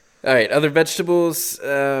 All right, other vegetables,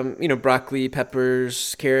 broccoli,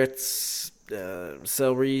 peppers, carrots,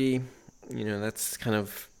 celery, that's kind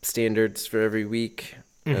of standards for every week.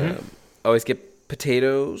 Mm-hmm. Always get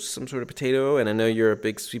potatoes, some sort of potato, and I know you're a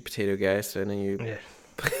big sweet potato guy, so I know you... Yeah.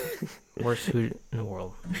 Worst food in the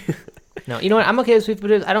world. No, you know what? I'm okay with sweet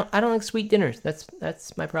potatoes. I don't like sweet dinners.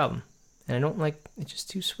 That's my problem. And I don't like... It's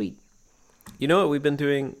just too sweet. You know what we've been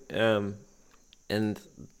doing? And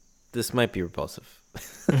this might be repulsive.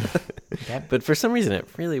 Okay. But for some reason, it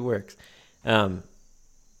really works. I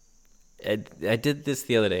did this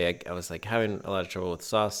the other day. I was like having a lot of trouble with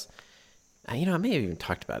sauce. I may have even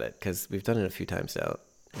talked about it because we've done it a few times now.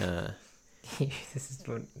 This is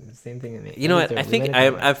the same thing that me. You know what? I think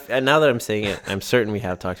I've now that I'm saying it, I'm certain we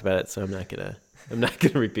have talked about it. So I'm not gonna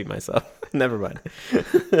repeat myself. Never mind.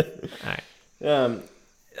 All right.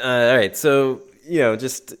 All right. So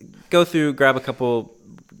just go through, grab a couple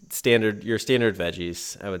your standard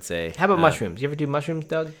veggies, I would say. How about mushrooms? You ever do mushrooms,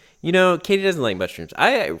 Doug? Katie doesn't like mushrooms.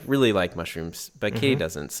 I really like mushrooms, but Katie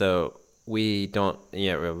doesn't. So we don't.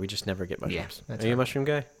 Yeah, we just never get mushrooms. Yeah, Are you a mushroom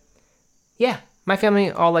guy? Yeah, my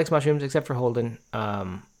family all likes mushrooms except for Holden.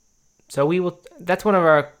 So we will. That's one of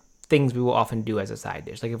our things we will often do as a side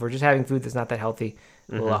dish. Like if we're just having food that's not that healthy,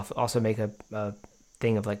 we'll also make a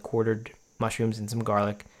thing of like quartered mushrooms and some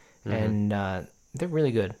garlic, and they're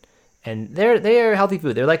really good. And they are healthy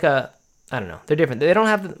food. They're like I don't know. They're different. They don't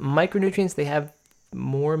have the micronutrients. They have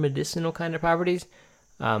more medicinal kind of properties.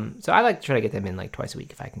 So I like to try to get them in like twice a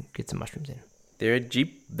week if I can get some mushrooms in. They're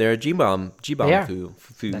a G-bomb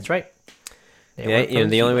food. That's right. Yeah,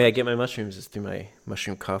 the only way I get my mushrooms is through my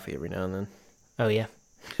mushroom coffee every now and then. Oh yeah.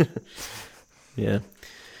 Yeah.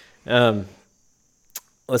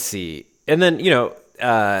 Let's see. And then,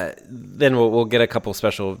 then we'll get a couple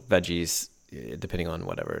special veggies depending on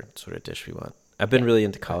whatever sort of dish we want. I've been really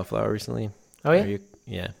into cauliflower recently. Oh yeah.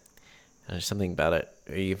 Yeah. There's something about it.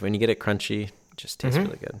 When you get it crunchy, it just tastes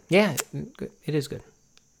really good. Yeah, it is good.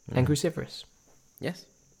 And cruciferous. Yes.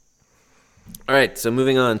 All right, so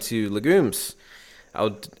moving on to legumes.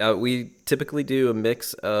 We typically do a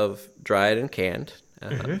mix of dried and canned.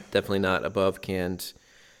 Definitely not above canned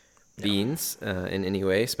beans in any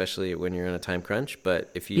way, especially when you're on a time crunch.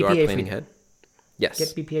 But if you are planning ahead, yes, get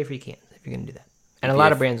BPA-free cans if you're going to do that. And a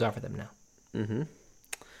lot of brands offer them now.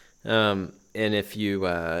 And if you,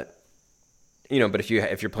 but if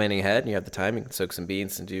you're planning ahead and you have the time, you can soak some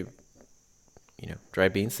beans and do,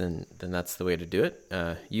 dried beans, then that's the way to do it.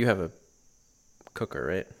 You have a cooker,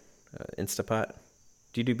 right? Instapot.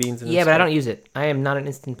 Do you do beans in Instapot? Yeah, but I don't use it. I am not an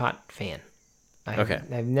Instant Pot fan. Okay.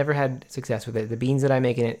 I've never had success with it. The beans that I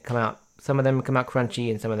make in it some of them come out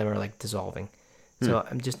crunchy and some of them are like dissolving. So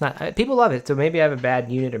I'm just not, people love it. So maybe I have a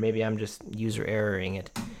bad unit or maybe I'm just user erroring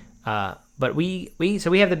it. But we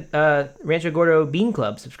have the Rancho Gordo Bean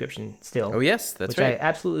Club subscription still. Oh yes, that's which right. I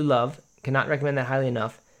absolutely love. Cannot recommend that highly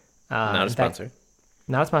enough. Not a sponsor.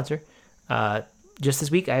 Not a sponsor. Just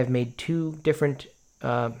this week I have made 2 different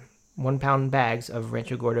 1-pound bags of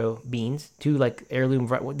Rancho Gordo beans. 2 like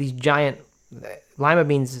heirloom, these giant lima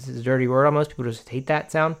beans is a dirty word almost. People just hate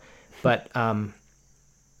that sound. But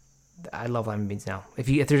I love lima beans now. If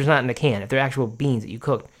they're just not in a can, if they're actual beans that you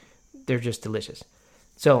cooked, they're just delicious.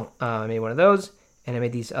 So I made one of those, and I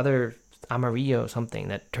made these other Amarillo something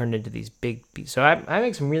that turned into these big beans. So I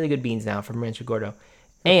make some really good beans now from Rancho Gordo.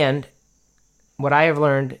 And what I have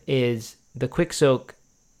learned is the quick soak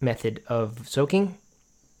method of soaking,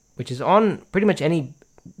 which is on pretty much any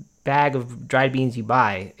bag of dried beans you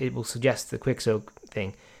buy. It will suggest the quick soak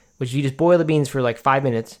thing, which you just boil the beans for like 5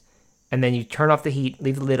 minutes, and then you turn off the heat,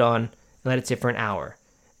 leave the lid on, and let it sit for an hour.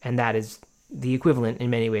 And that is the equivalent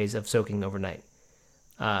in many ways of soaking overnight.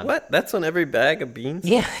 What? That's on every bag of beans?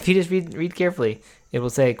 Yeah, if you just read carefully, it will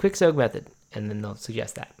say quick soak method, and then they'll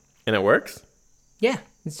suggest that. And it works? Yeah,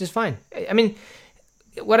 it's just fine. I mean,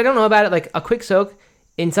 what I don't know about it, like a quick soak,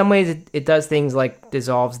 in some ways it does things like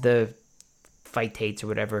dissolves the phytates or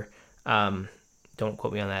whatever. Don't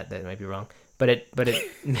quote me on that. That might be wrong. But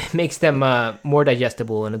it makes them more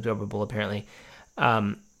digestible and absorbable, apparently.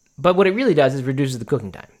 But what it really does is reduces the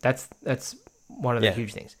cooking time. That's one of the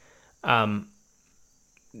huge things.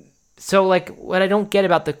 So, like, what I don't get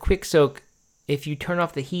about the quick soak, if you turn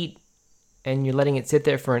off the heat and you're letting it sit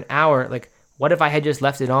there for an hour, like, what if I had just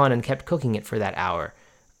left it on and kept cooking it for that hour?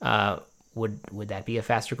 Would that be a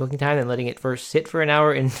faster cooking time than letting it first sit for an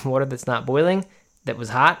hour in water that's not boiling, that was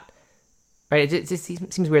hot? Right? It just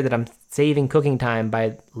seems weird that I'm saving cooking time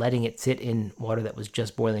by letting it sit in water that was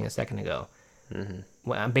just boiling a second ago.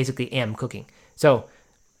 Well, I'm basically am cooking. So,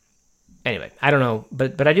 anyway, I don't know,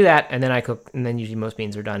 but I do that, and then I cook, and then usually most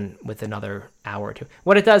beans are done with another hour or two.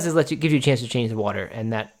 What it does is gives you a chance to change the water,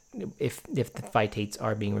 and that if the phytates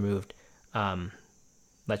are being removed,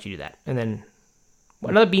 lets you do that. And then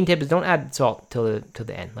another bean tip is don't add salt till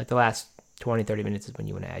the end. Like the last 20-30 minutes is when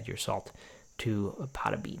you want to add your salt to a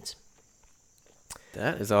pot of beans.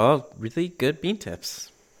 That is all really good bean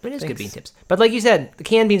tips. It is good bean tips. But like you said, the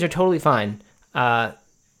canned beans are totally fine.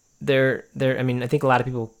 They're I mean, I think a lot of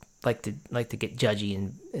people like to get judgy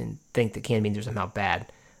and think that canned beans are somehow bad.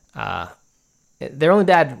 They're only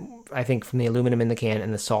bad, I think, from the aluminum in the can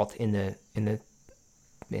and the salt in the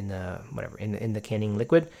canning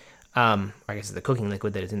liquid. Or I guess it's the cooking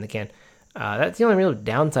liquid that is in the can. That's the only real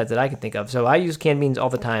downsides that I can think of. So I use canned beans all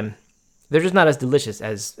the time. They're just not as delicious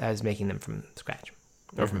as making them from scratch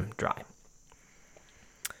or from dry.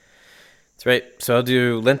 That's right. So I'll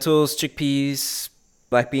do lentils, chickpeas,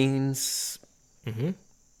 black beans.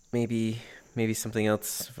 Maybe something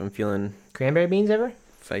else if I'm feeling Cranberry beans ever?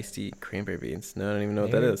 feisty. Cranberry beans. No, I don't even know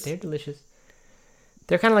what that is. They're delicious.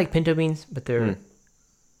 They're kind of like pinto beans, but they're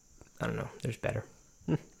I don't know. They're just better.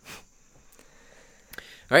 All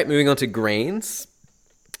right, moving on to grains.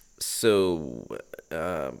 So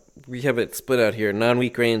we have it split out here: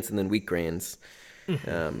 non-wheat grains and then wheat grains.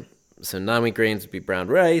 So non-wheat grains would be brown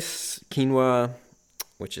rice, quinoa,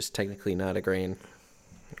 which is technically not a grain.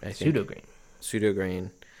 I think. Pseudo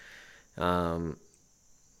grain.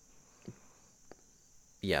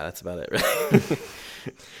 Yeah, that's about it. Right?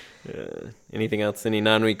 Anything else? Any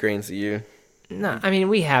non-wheat grains that you? No, I mean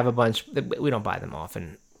we have a bunch. We don't buy them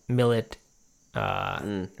often. Millet.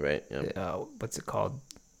 Right. Yeah. What's it called?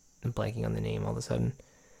 I'm blanking on the name all of a sudden.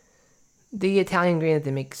 The Italian grain that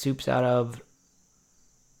they make soups out of.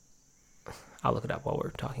 I'll look it up while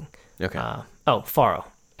we're talking. Okay. Farro.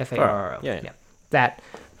 Farro. Yeah. That,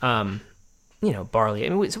 barley. I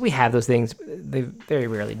mean, so we have those things. They very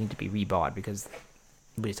rarely need to be rebought because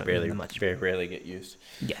we just don't need them much. Very rarely get used.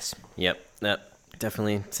 Yes. Yep.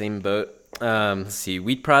 Definitely same boat. Let's see.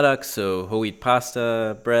 Wheat products. So whole wheat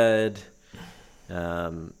pasta, bread.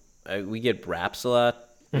 We get wraps a lot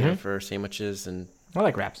for sandwiches and I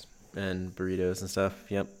like wraps and burritos and stuff.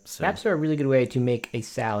 Yep. So. Wraps are a really good way to make a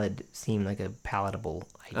salad seem like a palatable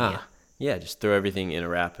idea. Yeah, just throw everything in a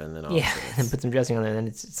wrap and then and put some dressing on it, and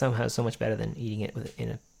it's somehow so much better than eating it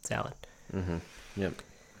in a salad. Yep.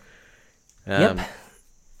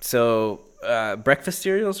 So breakfast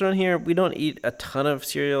cereals around here, we don't eat a ton of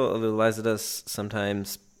cereal, although Liza does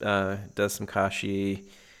sometimes. Does some kashi.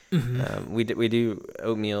 We do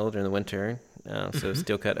oatmeal during the winter, so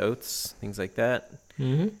steel cut oats, things like that.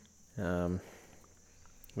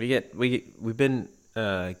 We've been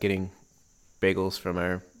getting bagels from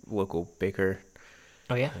our local baker.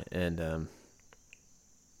 Oh yeah. And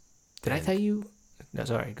did I tell you? No,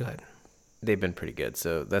 sorry. Go ahead. They've been pretty good,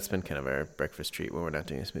 so that's been kind of our breakfast treat when we're not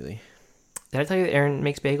doing a smoothie. Did I tell you that Erin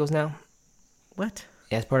makes bagels now? What?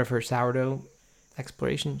 Yeah, as part of her sourdough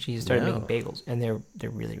exploration, she started making bagels, and they're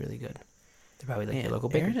really, really good. They're probably like your local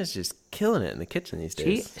baker. Erin is just killing it in the kitchen these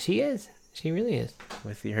days. She is. She really is.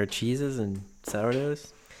 With her cheeses and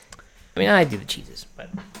sourdoughs. I mean, I do the cheeses, but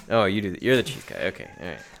oh, you do. You're the cheese guy. Okay, all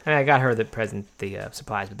right. I mean, I got her the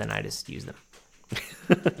supplies, but then I just use them.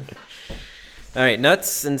 All right,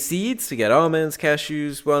 nuts and seeds. We got almonds,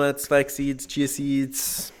 cashews, walnuts, flax seeds, chia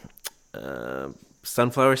seeds,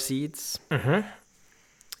 sunflower seeds.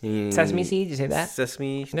 Sesame seeds. You say that?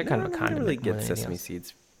 Sesame. They're kind of a condiment. I don't really get sesame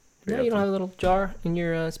seeds. No, you don't have a little jar in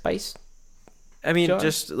your spice. I mean,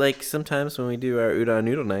 just like sometimes when we do our udon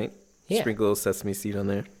noodle night, sprinkle a little sesame seed on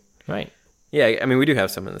there. Right. Yeah, I mean, we do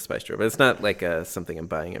have some in the spice jar, but it's not like something I'm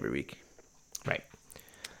buying every week. Right.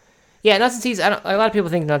 Yeah, nuts and seeds. A lot of people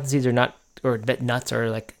think nuts and seeds are not, or that nuts are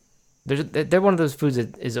like they're one of those foods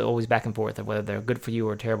that is always back and forth of whether they're good for you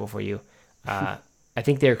or terrible for you. I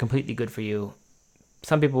think they're completely good for you.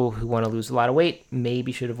 Some people who want to lose a lot of weight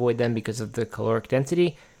maybe should avoid them because of the caloric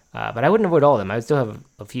density, but I wouldn't avoid all of them. I would still have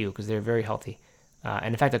a few because they're very healthy.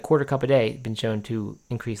 And in fact, a quarter cup a day has been shown to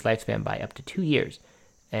increase lifespan by up to 2 years.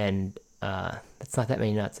 And that's not that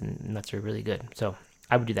many nuts, and nuts are really good. So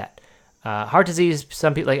I would do that. Heart disease,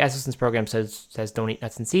 some people, like Esselstyn's program says don't eat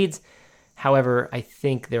nuts and seeds. However, I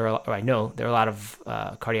know there are a lot of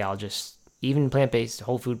cardiologists, even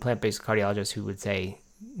whole food plant-based cardiologists who would say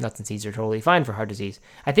nuts and seeds are totally fine for heart disease.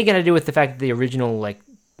 I think it had to do with the fact that the original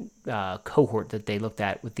cohort that they looked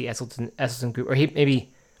at with the Esselstyn group, or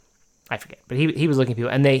I forget, but he was looking at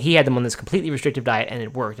people, and he had them on this completely restrictive diet, and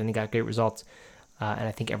it worked, and he got great results. And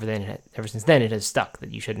I think ever since then it has stuck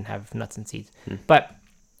that you shouldn't have nuts and seeds, but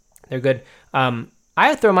they're good.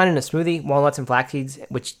 I throw mine in a smoothie, walnuts and flax seeds,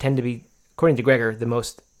 which tend to be, according to Greger,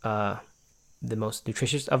 the most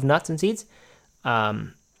nutritious of nuts and seeds.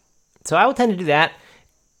 So I will tend to do that.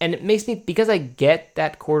 And it makes me, because I get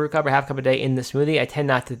that quarter cup or half cup a day in the smoothie, I tend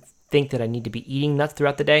not to think that I need to be eating nuts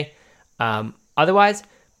throughout the day. Otherwise,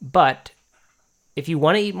 but if you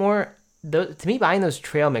want to eat more, to me, buying those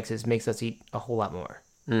trail mixes makes us eat a whole lot more.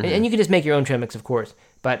 Mm-hmm. And you can just make your own trail mix, of course.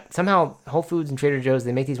 But somehow Whole Foods and Trader Joe's,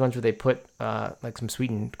 they make these ones where they put some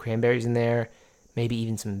sweetened cranberries in there, maybe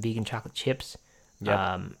even some vegan chocolate chips.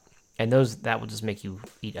 Yep. And that will just make you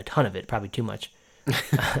eat a ton of it, probably too much.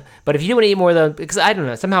 But if you do want to eat more, though, because I don't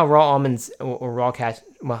know, somehow raw almonds or raw cashews,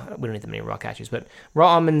 well, we don't eat that many raw cashews, but raw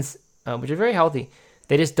almonds, which are very healthy,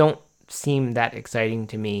 they just don't seem that exciting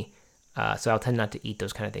to me. So I'll tend not to eat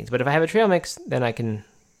those kind of things. But if I have a trail mix, then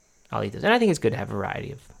I'll eat those. And I think it's good to have a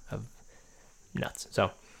variety of nuts.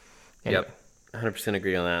 So, anyway. Yep, 100%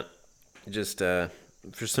 agree on that. Just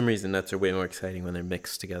for some reason, nuts are way more exciting when they're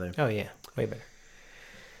mixed together. Oh yeah, way better.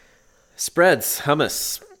 Spreads,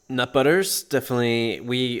 hummus, nut butters. Definitely,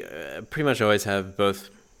 we pretty much always have both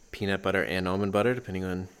peanut butter and almond butter, depending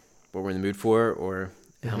on what we're in the mood for or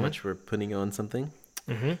how much we're putting on something.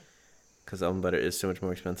 Because almond butter is so much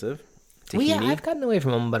more expensive. I've gotten away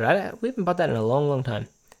from almond butter. We haven't bought that in a long, long time.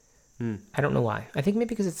 I don't know why. I think maybe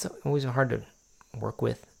because it's always hard to work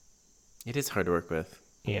with. It is hard to work with.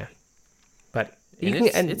 Yeah, but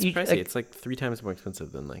it's pricey. It's like 3 times more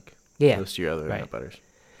expensive than most of your other nut butters.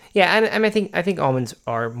 Yeah, and I think almonds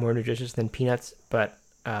are more nutritious than peanuts, but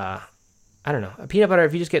I don't know. A peanut butter,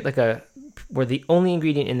 if you just get where the only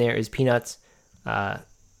ingredient in there is peanuts, that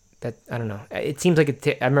I don't know. It seems like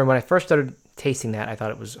I remember when I first started tasting that, I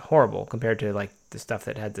thought it was horrible compared to the stuff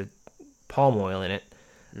that had the palm oil in it.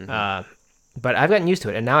 But I've gotten used to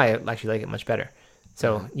it, and now I actually like it much better.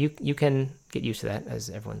 So you can get used to that, as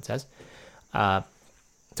everyone says. So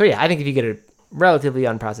yeah, I think if you get a relatively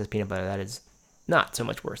unprocessed peanut butter, that is not so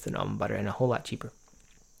much worse than almond butter and a whole lot cheaper.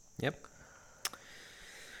 Yep.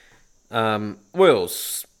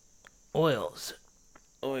 Oils.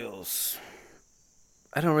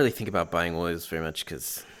 I don't really think about buying oils very much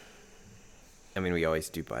because, we always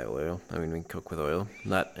do buy oil. We cook with oil.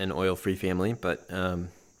 Not an oil-free family, but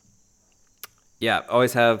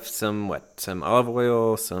always have some olive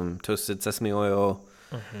oil, some toasted sesame oil.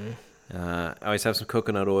 I always have some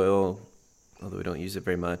coconut oil, although we don't use it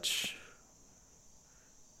very much.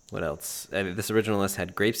 What else? This original list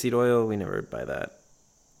had grapeseed oil. We never buy that.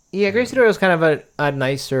 Yeah, grapeseed oil is kind of a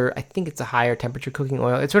nicer, I think it's a higher temperature cooking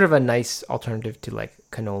oil. It's sort of a nice alternative to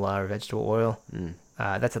canola or vegetable oil.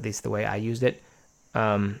 That's at least the way I used it.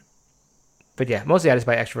 But yeah, mostly I just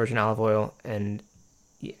buy extra virgin olive oil. And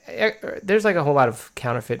there's a whole lot of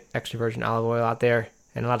counterfeit extra virgin olive oil out there.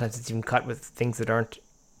 And a lot of times it's even cut with things that aren't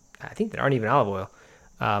even olive oil.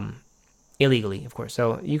 Illegally, of course.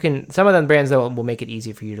 So some of them brands though will make it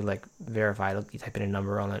easy for you to verify. You type in a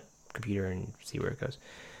number on the computer and see where it goes.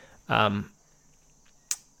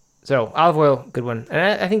 So olive oil, good one, and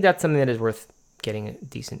I think that's something that is worth getting a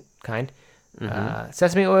decent kind.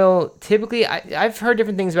 Sesame oil, typically, I've heard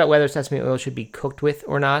different things about whether sesame oil should be cooked with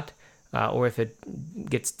or not, or if it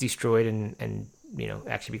gets destroyed and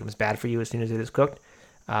actually becomes bad for you as soon as it is cooked.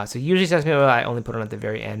 So usually sesame oil I only put on at the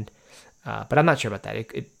very end, but I'm not sure about that.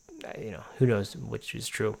 Who knows which is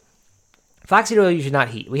true. Flaxseed oil you should not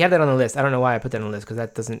heat. We have that on the list. I don't know why I put that on the list because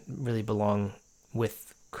that doesn't really belong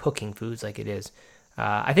with cooking foods like it is.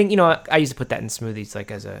 I think I used to put that in smoothies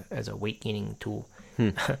as a weight gaining tool,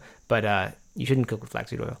 but you shouldn't cook with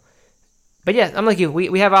flaxseed oil. But yeah, I'm like you.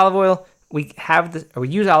 We have olive oil. We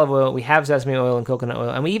use olive oil. We have sesame oil and coconut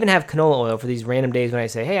oil, and we even have canola oil for these random days when I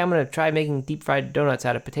say, "Hey, I'm going to try making deep fried donuts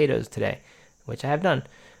out of potatoes today," which I have done.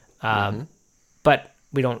 But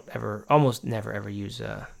we don't almost never ever use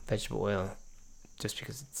vegetable oil, just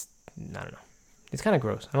because I don't know. It's kind of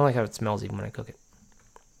gross. I don't like how it smells even when I cook it.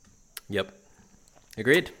 Yep.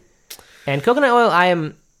 Agreed. And coconut oil, I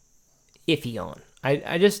am iffy on.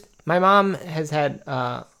 I just, my mom has had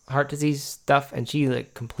heart disease stuff, and she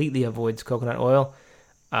like completely avoids coconut oil.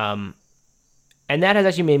 And that has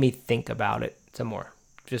actually made me think about it some more.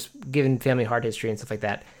 Just given family heart history and stuff like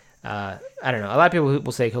that. I don't know. A lot of people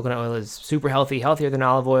will say coconut oil is super healthy, healthier than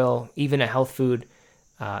olive oil, even a health food.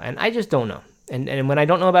 And I just don't know. And when I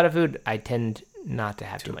don't know about a food, I tend not to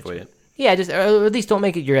have too much of it. Yeah, just, or at least don't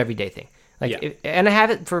make it your everyday thing. Like, and I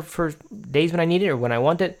have it for days when I need it or when I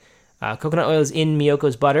want it. Coconut oil is in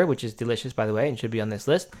Miyoko's butter, which is delicious, by the way, and should be on this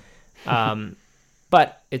list.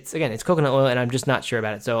 But it's coconut oil, and I'm just not sure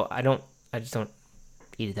about it. So I just don't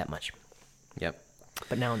eat it that much. Yep.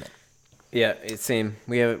 But now and then. Yeah, it's same.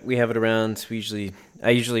 We have it around. I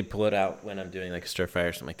usually pull it out when I'm doing like a stir fry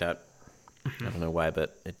or something like that. I don't know why,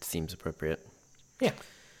 but it seems appropriate. Yeah.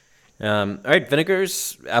 All right,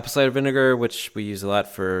 vinegars, apple cider vinegar, which we use a lot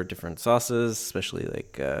for different sauces, especially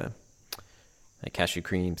like cashew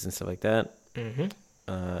creams and stuff like that. Mm-hmm.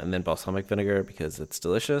 And then balsamic vinegar because it's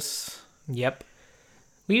delicious. Yep.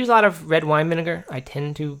 We use a lot of red wine vinegar. I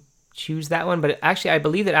tend to choose that one, but actually I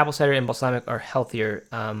believe that apple cider and balsamic are healthier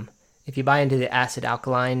if you buy into the acid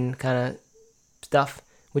alkaline kind of stuff,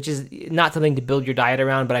 which is not something to build your diet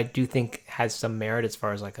around, but I do think has some merit as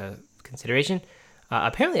far as like a consideration.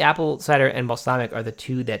 Apparently apple cider and balsamic are the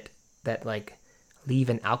two that like leave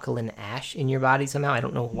an alkaline ash in your body somehow. I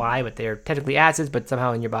don't know why, but they're technically acids, but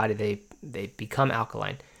somehow in your body they become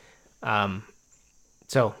alkaline.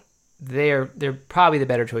 So they're probably the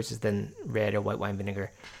better choices than red or white wine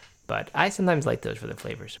vinegar, but I sometimes like those for the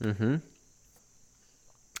flavors. Mm-hmm.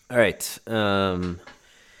 All right.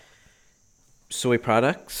 Soy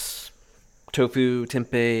products, tofu,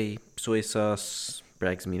 tempeh, soy sauce,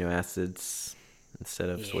 Bragg's amino acids instead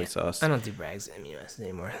of soy sauce. I don't do Bragg's amino acids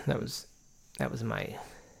anymore. That was my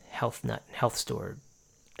health store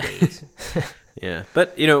days. Yeah,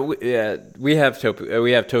 but we have tofu.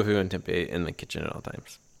 We have tofu and tempeh in the kitchen at all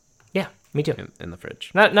times. Yeah, me too. In the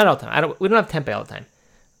fridge. Not all the time. We don't have tempeh all the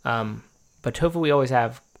time. But tofu we always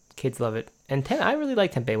have. Kids love it, and I really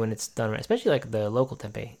like tempeh when it's done right, especially like the local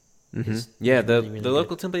tempeh. Mm-hmm. Yeah, the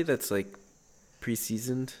local tempeh that's like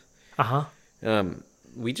pre-seasoned.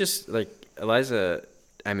 We just like Eliza.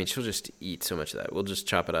 I mean, she'll just eat so much of that. We'll just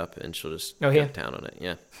chop it up, and she'll just go to town on it.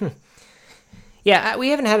 Yeah. Yeah, we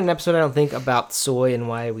haven't had an episode, I don't think, about soy and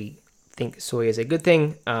why we think soy is a good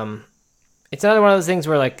thing. It's another one of those things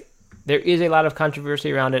where like there is a lot of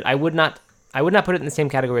controversy around it. I would not put it in the same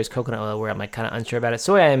category as coconut oil, where I'm like kind of unsure about it.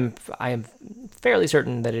 Soy, I am fairly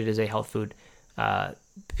certain that it is a health food.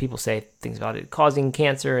 People say things about it causing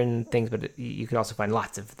cancer and things, but you could also find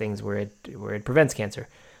lots of things where it prevents cancer.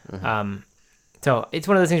 Mm-hmm. So it's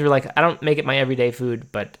one of those things where like I don't make it my everyday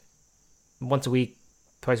food, but once a week,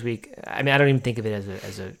 twice a week. I mean, I don't even think of it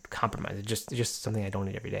as a compromise. It's just something I don't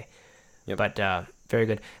eat every day. Yep. But very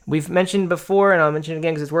good. We've mentioned before, and I'll mention it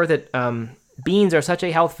again because it's worth it. Beans are such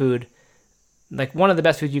a health food, like one of the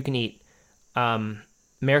best foods you can eat.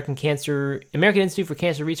 American Institute for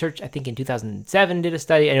Cancer Research, I think in 2007 did a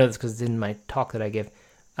study. I know this because it's in my talk that I give.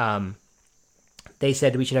 They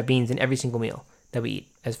said we should have beans in every single meal that we eat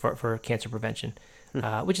as for cancer prevention,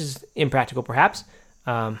 which is impractical perhaps,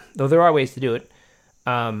 though there are ways to do it.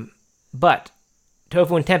 But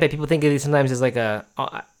tofu and tempeh, people think of these sometimes as like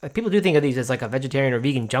people do think of these as like a vegetarian or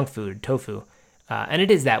vegan junk food, tofu. And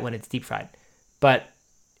it is that when it's deep fried. But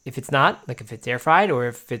if it's not, like if it's air fried or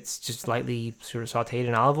if it's just lightly sort of sauteed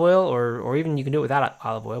in olive oil or even you can do it without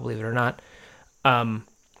olive oil, believe it or not,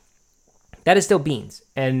 that is still beans.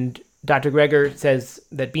 And Dr. Greger says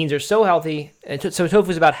that beans are so healthy. And so tofu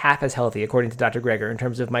is about half as healthy, according to Dr. Greger, in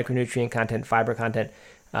terms of micronutrient content, fiber content,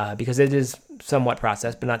 because it is somewhat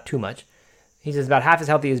processed, but not too much. He says about half as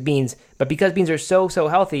healthy as beans, but because beans are so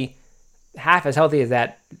healthy, half as healthy as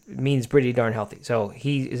that means pretty darn healthy. So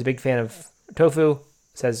he is a big fan of tofu,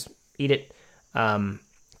 says eat it.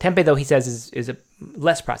 Tempeh, though, he says is a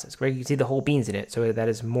less processed, right? You can see the whole beans in it, so that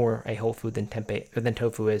is more a whole food than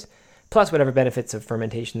tofu is. Plus whatever benefits of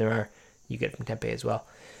fermentation there are, you get from tempeh as well.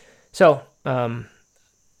 So,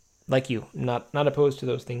 like you, not opposed to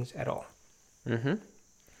those things at all. Mm-hmm.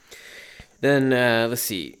 Then let's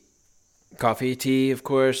see, coffee, tea, of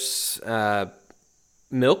course,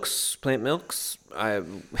 milks, plant milks.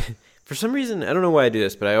 For some reason, I don't know why I do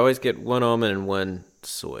this, but I always get one almond and one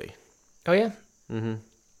soy. Oh yeah. Mm-hmm.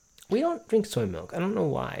 We don't drink soy milk. I don't know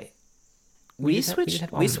why. We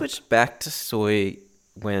switched back to soy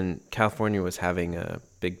when California was having a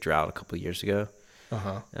big drought a couple of years ago.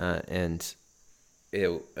 Uh-huh. And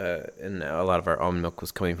and a lot of our almond milk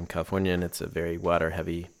was coming from California, and it's a very water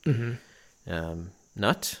heavy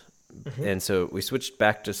nut. And so we switched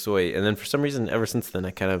back to soy, and then for some reason, ever since then,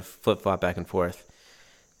 I kind of flip-flop back and forth.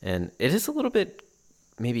 And it is a little bit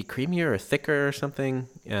maybe creamier or thicker or something.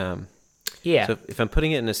 Yeah. So if I'm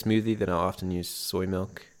putting it in a smoothie, then I'll often use soy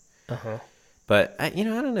milk. But I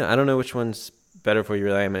don't know. I don't know which one's better for you.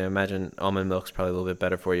 Really, I mean, I imagine almond milk's probably a little bit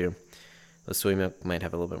better for you. The soy milk might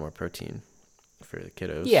have a little bit more protein for the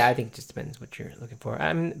kiddos. Yeah, I think it just depends what you're looking for.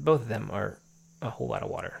 I mean, both of them are a whole lot of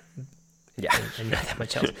water. Yeah, and not that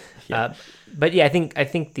much else. Yeah. But yeah, I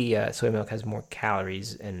think the soy milk has more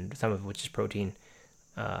calories, and some of which is protein.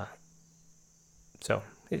 So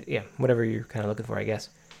yeah, whatever you're kind of looking for, I guess.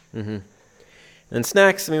 And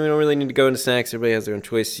snacks, I mean, we don't really need to go into snacks. Everybody has their own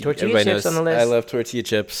choice. Tortilla Everybody chips knows on the list. I love tortilla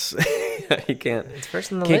chips. You can't. It's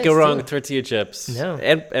first on the Can't list. go wrong too. with tortilla chips. No.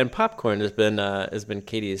 And popcorn has been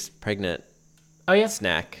Katie's pregnant Oh yeah,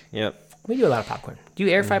 snack. Yep. we do a lot of popcorn. Do you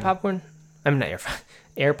air fry popcorn? I'm not air fry.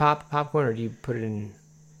 Air popcorn, or do you put it in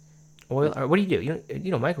oil, or what do?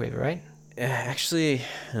 You don't microwave it, right? Actually,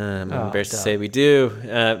 I'm Oh, embarrassed to duh. say we do,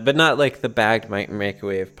 but not like the bagged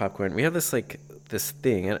microwave popcorn. We have this thing.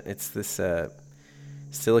 It's this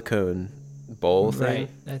silicone bowl thing. Right,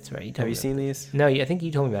 that's right. You told Have me you seen these? No, I think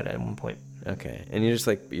you told me about it at one point. Okay, and you just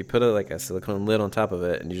you put a silicone lid on top of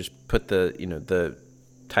it, and you just put the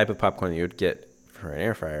type of popcorn that you would get for an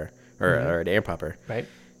air fryer or an air popper, Right.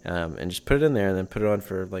 and just put it in there, and then put it on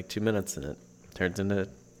for 2 minutes, and it turns into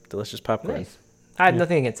delicious popcorn. Nice. I have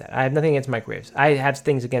nothing against that. I have nothing against microwaves. I have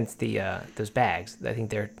things against the those bags. I think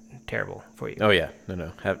they're terrible for you. Oh yeah,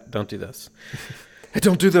 no, don't do those.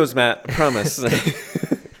 Don't do those, Matt. I promise.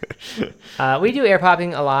 We do air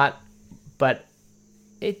popping a lot, but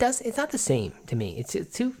it's not the same to me. It's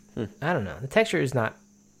too. I don't know. The texture is not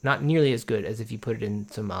nearly as good as if you put it in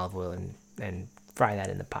some olive oil and fry that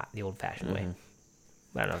in the pot the old-fashioned way.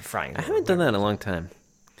 I don't know, frying. I haven't done that in a long time.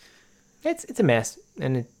 It's a mess,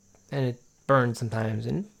 and it burns sometimes,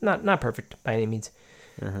 and not perfect by any means.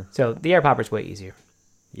 So the air popper is way easier.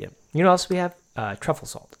 Yep. You know what else we have? Truffle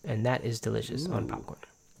salt, and that is delicious on popcorn.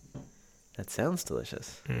 That sounds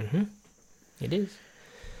delicious. It is.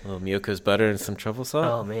 A little Miyoko's butter and some truffle salt.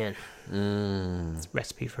 Oh man, it's a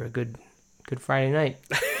recipe for a good Friday night.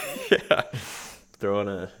 Throw on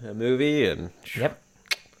a movie and Yep,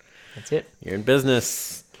 that's it. you're in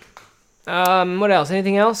business. What else?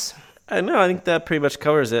 Anything else? I think that pretty much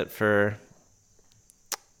covers it for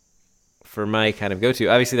my kind of go-to.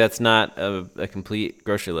 Obviously, that's not a complete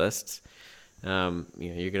grocery list.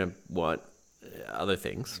 You're gonna want other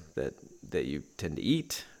things that you tend to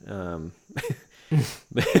eat. I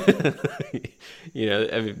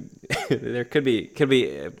mean, there could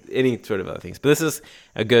be any sort of other things, but this is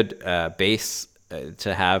a good base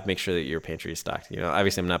to have. Make sure that your pantry is stocked.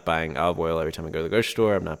 Obviously, I'm not buying olive oil every time I go to the grocery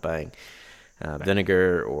store. I'm not buying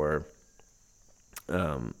vinegar or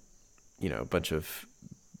a bunch of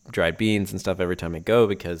dried beans and stuff every time I go,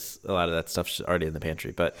 because a lot of that stuff's already in the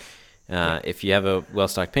pantry. But if you have a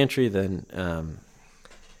well-stocked pantry, then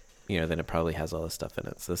then it probably has all this stuff in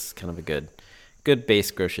it. So this is kind of a good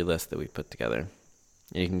base grocery list that we put together.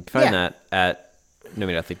 And you can find that at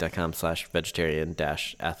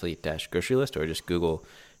nomadathlete.com/vegetarian-athlete-grocery list, or just Google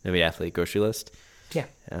No Meat Athlete grocery list. Yeah.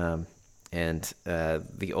 And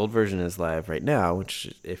the old version is live right now,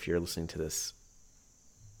 which if you're listening to this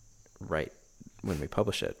right when we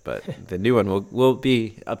publish it, but the new one will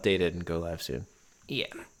be updated and go live soon. Yeah.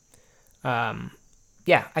 I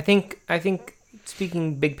think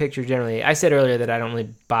speaking big picture generally, I said earlier that I don't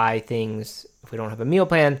really buy things if we don't have a meal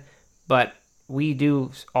plan, but we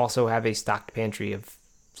do also have a stocked pantry of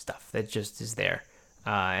stuff that just is there.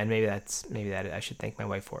 And maybe that I should thank my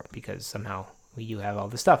wife for, because somehow we do have all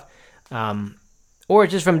this stuff. Or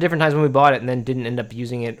just from different times when we bought it and then didn't end up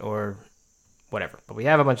using it or whatever. But we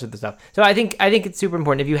have a bunch of the stuff. So I think it's super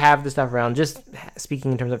important if you have the stuff around. Just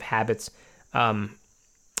speaking in terms of habits,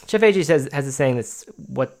 Chef AJ has a saying that's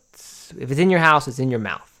if it's in your house, it's in your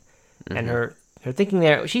mouth. And her thinking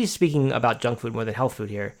there, she's speaking about junk food more than health food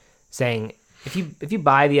here, saying if you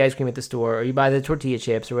buy the ice cream at the store, or you buy the tortilla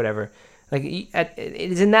chips or whatever, it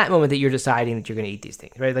is in that moment that you're deciding that you're going to eat these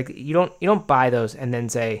things, right? Like you don't buy those and then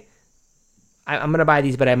say, I'm going to buy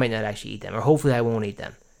these, but I might not actually eat them, or hopefully I won't eat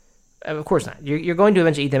them. Of course not. You're going to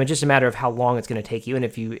eventually eat them. It's just a matter of how long it's going to take you, and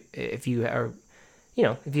if you are,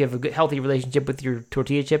 if you have a good healthy relationship with your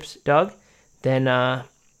tortilla chips, Doug, then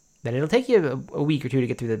it'll take you a week or two to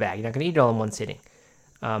get through the bag. You're not going to eat it all in one sitting.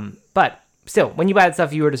 But still, when you buy that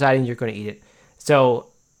stuff, you are deciding you're going to eat it. So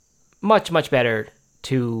much, much better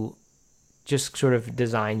to just sort of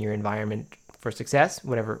design your environment for success,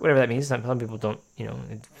 whatever that means. Some people don't,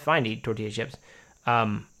 it's fine to eat tortilla chips,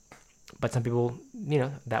 but some people,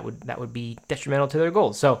 that would be detrimental to their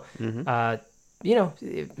goals. So, when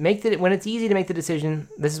it's easy to make the decision.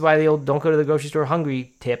 This is why the old "don't go to the grocery store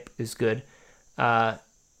hungry" tip is good.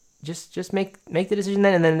 Just make the decision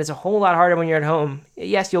then, and then it's a whole lot harder when you're at home.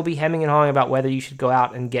 Yes, you'll be hemming and hawing about whether you should go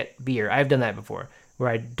out and get beer. I've done that before, where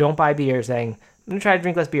I don't buy beer, saying I'm gonna try to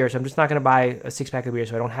drink less beer, so I'm just not gonna buy a 6-pack of beer,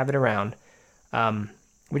 so I don't have it around,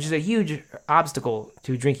 which is a huge obstacle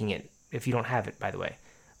to drinking it if you don't have it, by the way.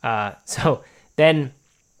 So then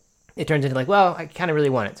it turns into like, well, I kind of really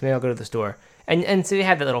want it, so maybe I'll go to the store, and so you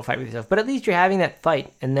have that little fight with yourself. But at least you're having that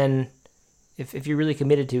fight, and then if you're really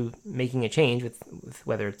committed to making a change with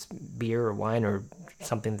whether it's beer or wine or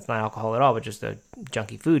something that's not alcohol at all, but just a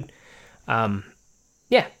junky food, I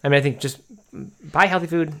think just buy healthy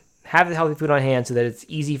food, have the healthy food on hand so that it's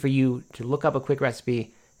easy for you to look up a quick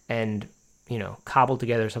recipe and, cobble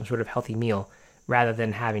together some sort of healthy meal rather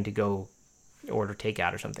than having to go order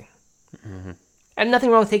takeout or something. Mm-hmm. And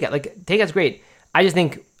nothing wrong with takeout. Like, takeout's great. I just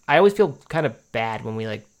think I always feel kind of bad when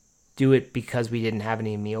we do it because we didn't have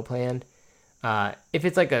any meal planned. If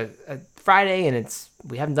it's like a Friday and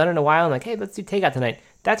we haven't done it in a while, and like, hey, let's do takeout tonight.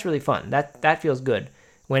 That's really fun. That feels good.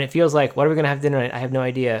 When it feels like, what are we gonna have dinner tonight? I have no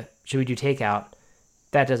idea. Should we do takeout?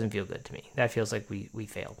 That doesn't feel good to me. That feels like we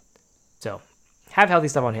failed. So have healthy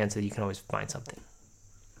stuff on hand so that you can always find something.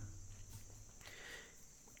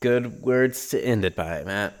 Good words to end it by,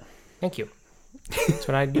 Matt. Thank you. That's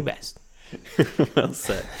what I do best. Well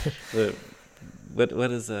said.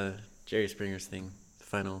 What is Jerry Springer's thing?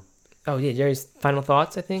 Final. Oh yeah, Jerry's final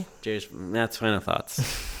thoughts, I think. Matt's final thoughts.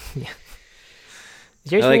 Yeah. Is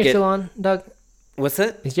Jerry Springer still on, Doug? What's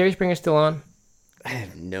that? Is Jerry Springer still on? I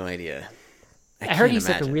have no idea. I heard he's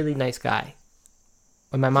like a really nice guy.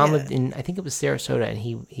 When my mom lived in, I think it was Sarasota, and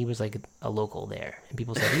he was like a local there, and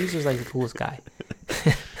people said he was just like the coolest guy.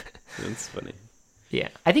 That's funny. Yeah,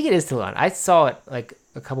 I think it is still on. I saw it like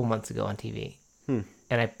a couple months ago on TV, and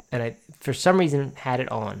I for some reason had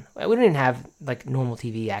it on. We don't even have like normal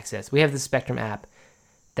TV access. We have the Spectrum app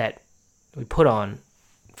that we put on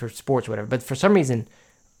for sports or whatever. But for some reason,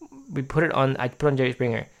 we put it on. I put on Jerry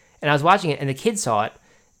Springer, and I was watching it, and the kids saw it,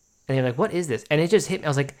 and they were like, "What is this?" And it just hit me. I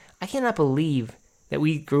was like, I cannot believe that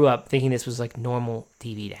we grew up thinking this was like normal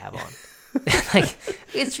TV to have on. Like,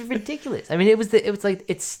 it's ridiculous. I mean, it was like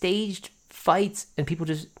it's staged fights and people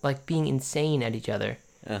just like being insane at each other.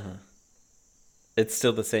 It's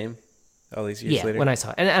still the same all these years later? Yeah, when I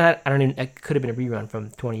saw it. And I don't even, it could have been a rerun from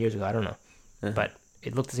 20 years ago. I don't know. But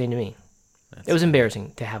it looked the same to me. It was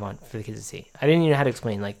embarrassing to have on for the kids to see. I didn't even know how to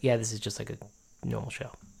explain, like, yeah, this is just like a normal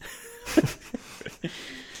show.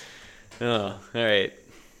 Oh, all right.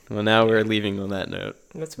 Well, now we're leaving on that note.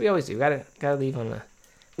 That's what we always do. Gotta leave on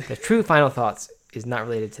the true final thoughts is not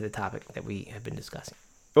related to the topic that we have been discussing.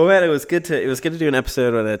 Well, Matt, it was good to do an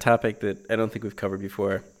episode on a topic that I don't think we've covered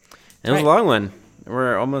before. And it was a long one.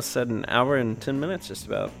 We're almost at an hour and 10 minutes, just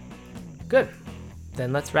about. Good.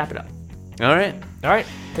 Then let's wrap it up. All right.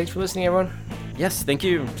 Thanks for listening, everyone. Yes, thank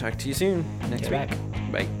you. Talk to you soon next week. Back.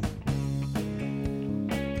 Bye.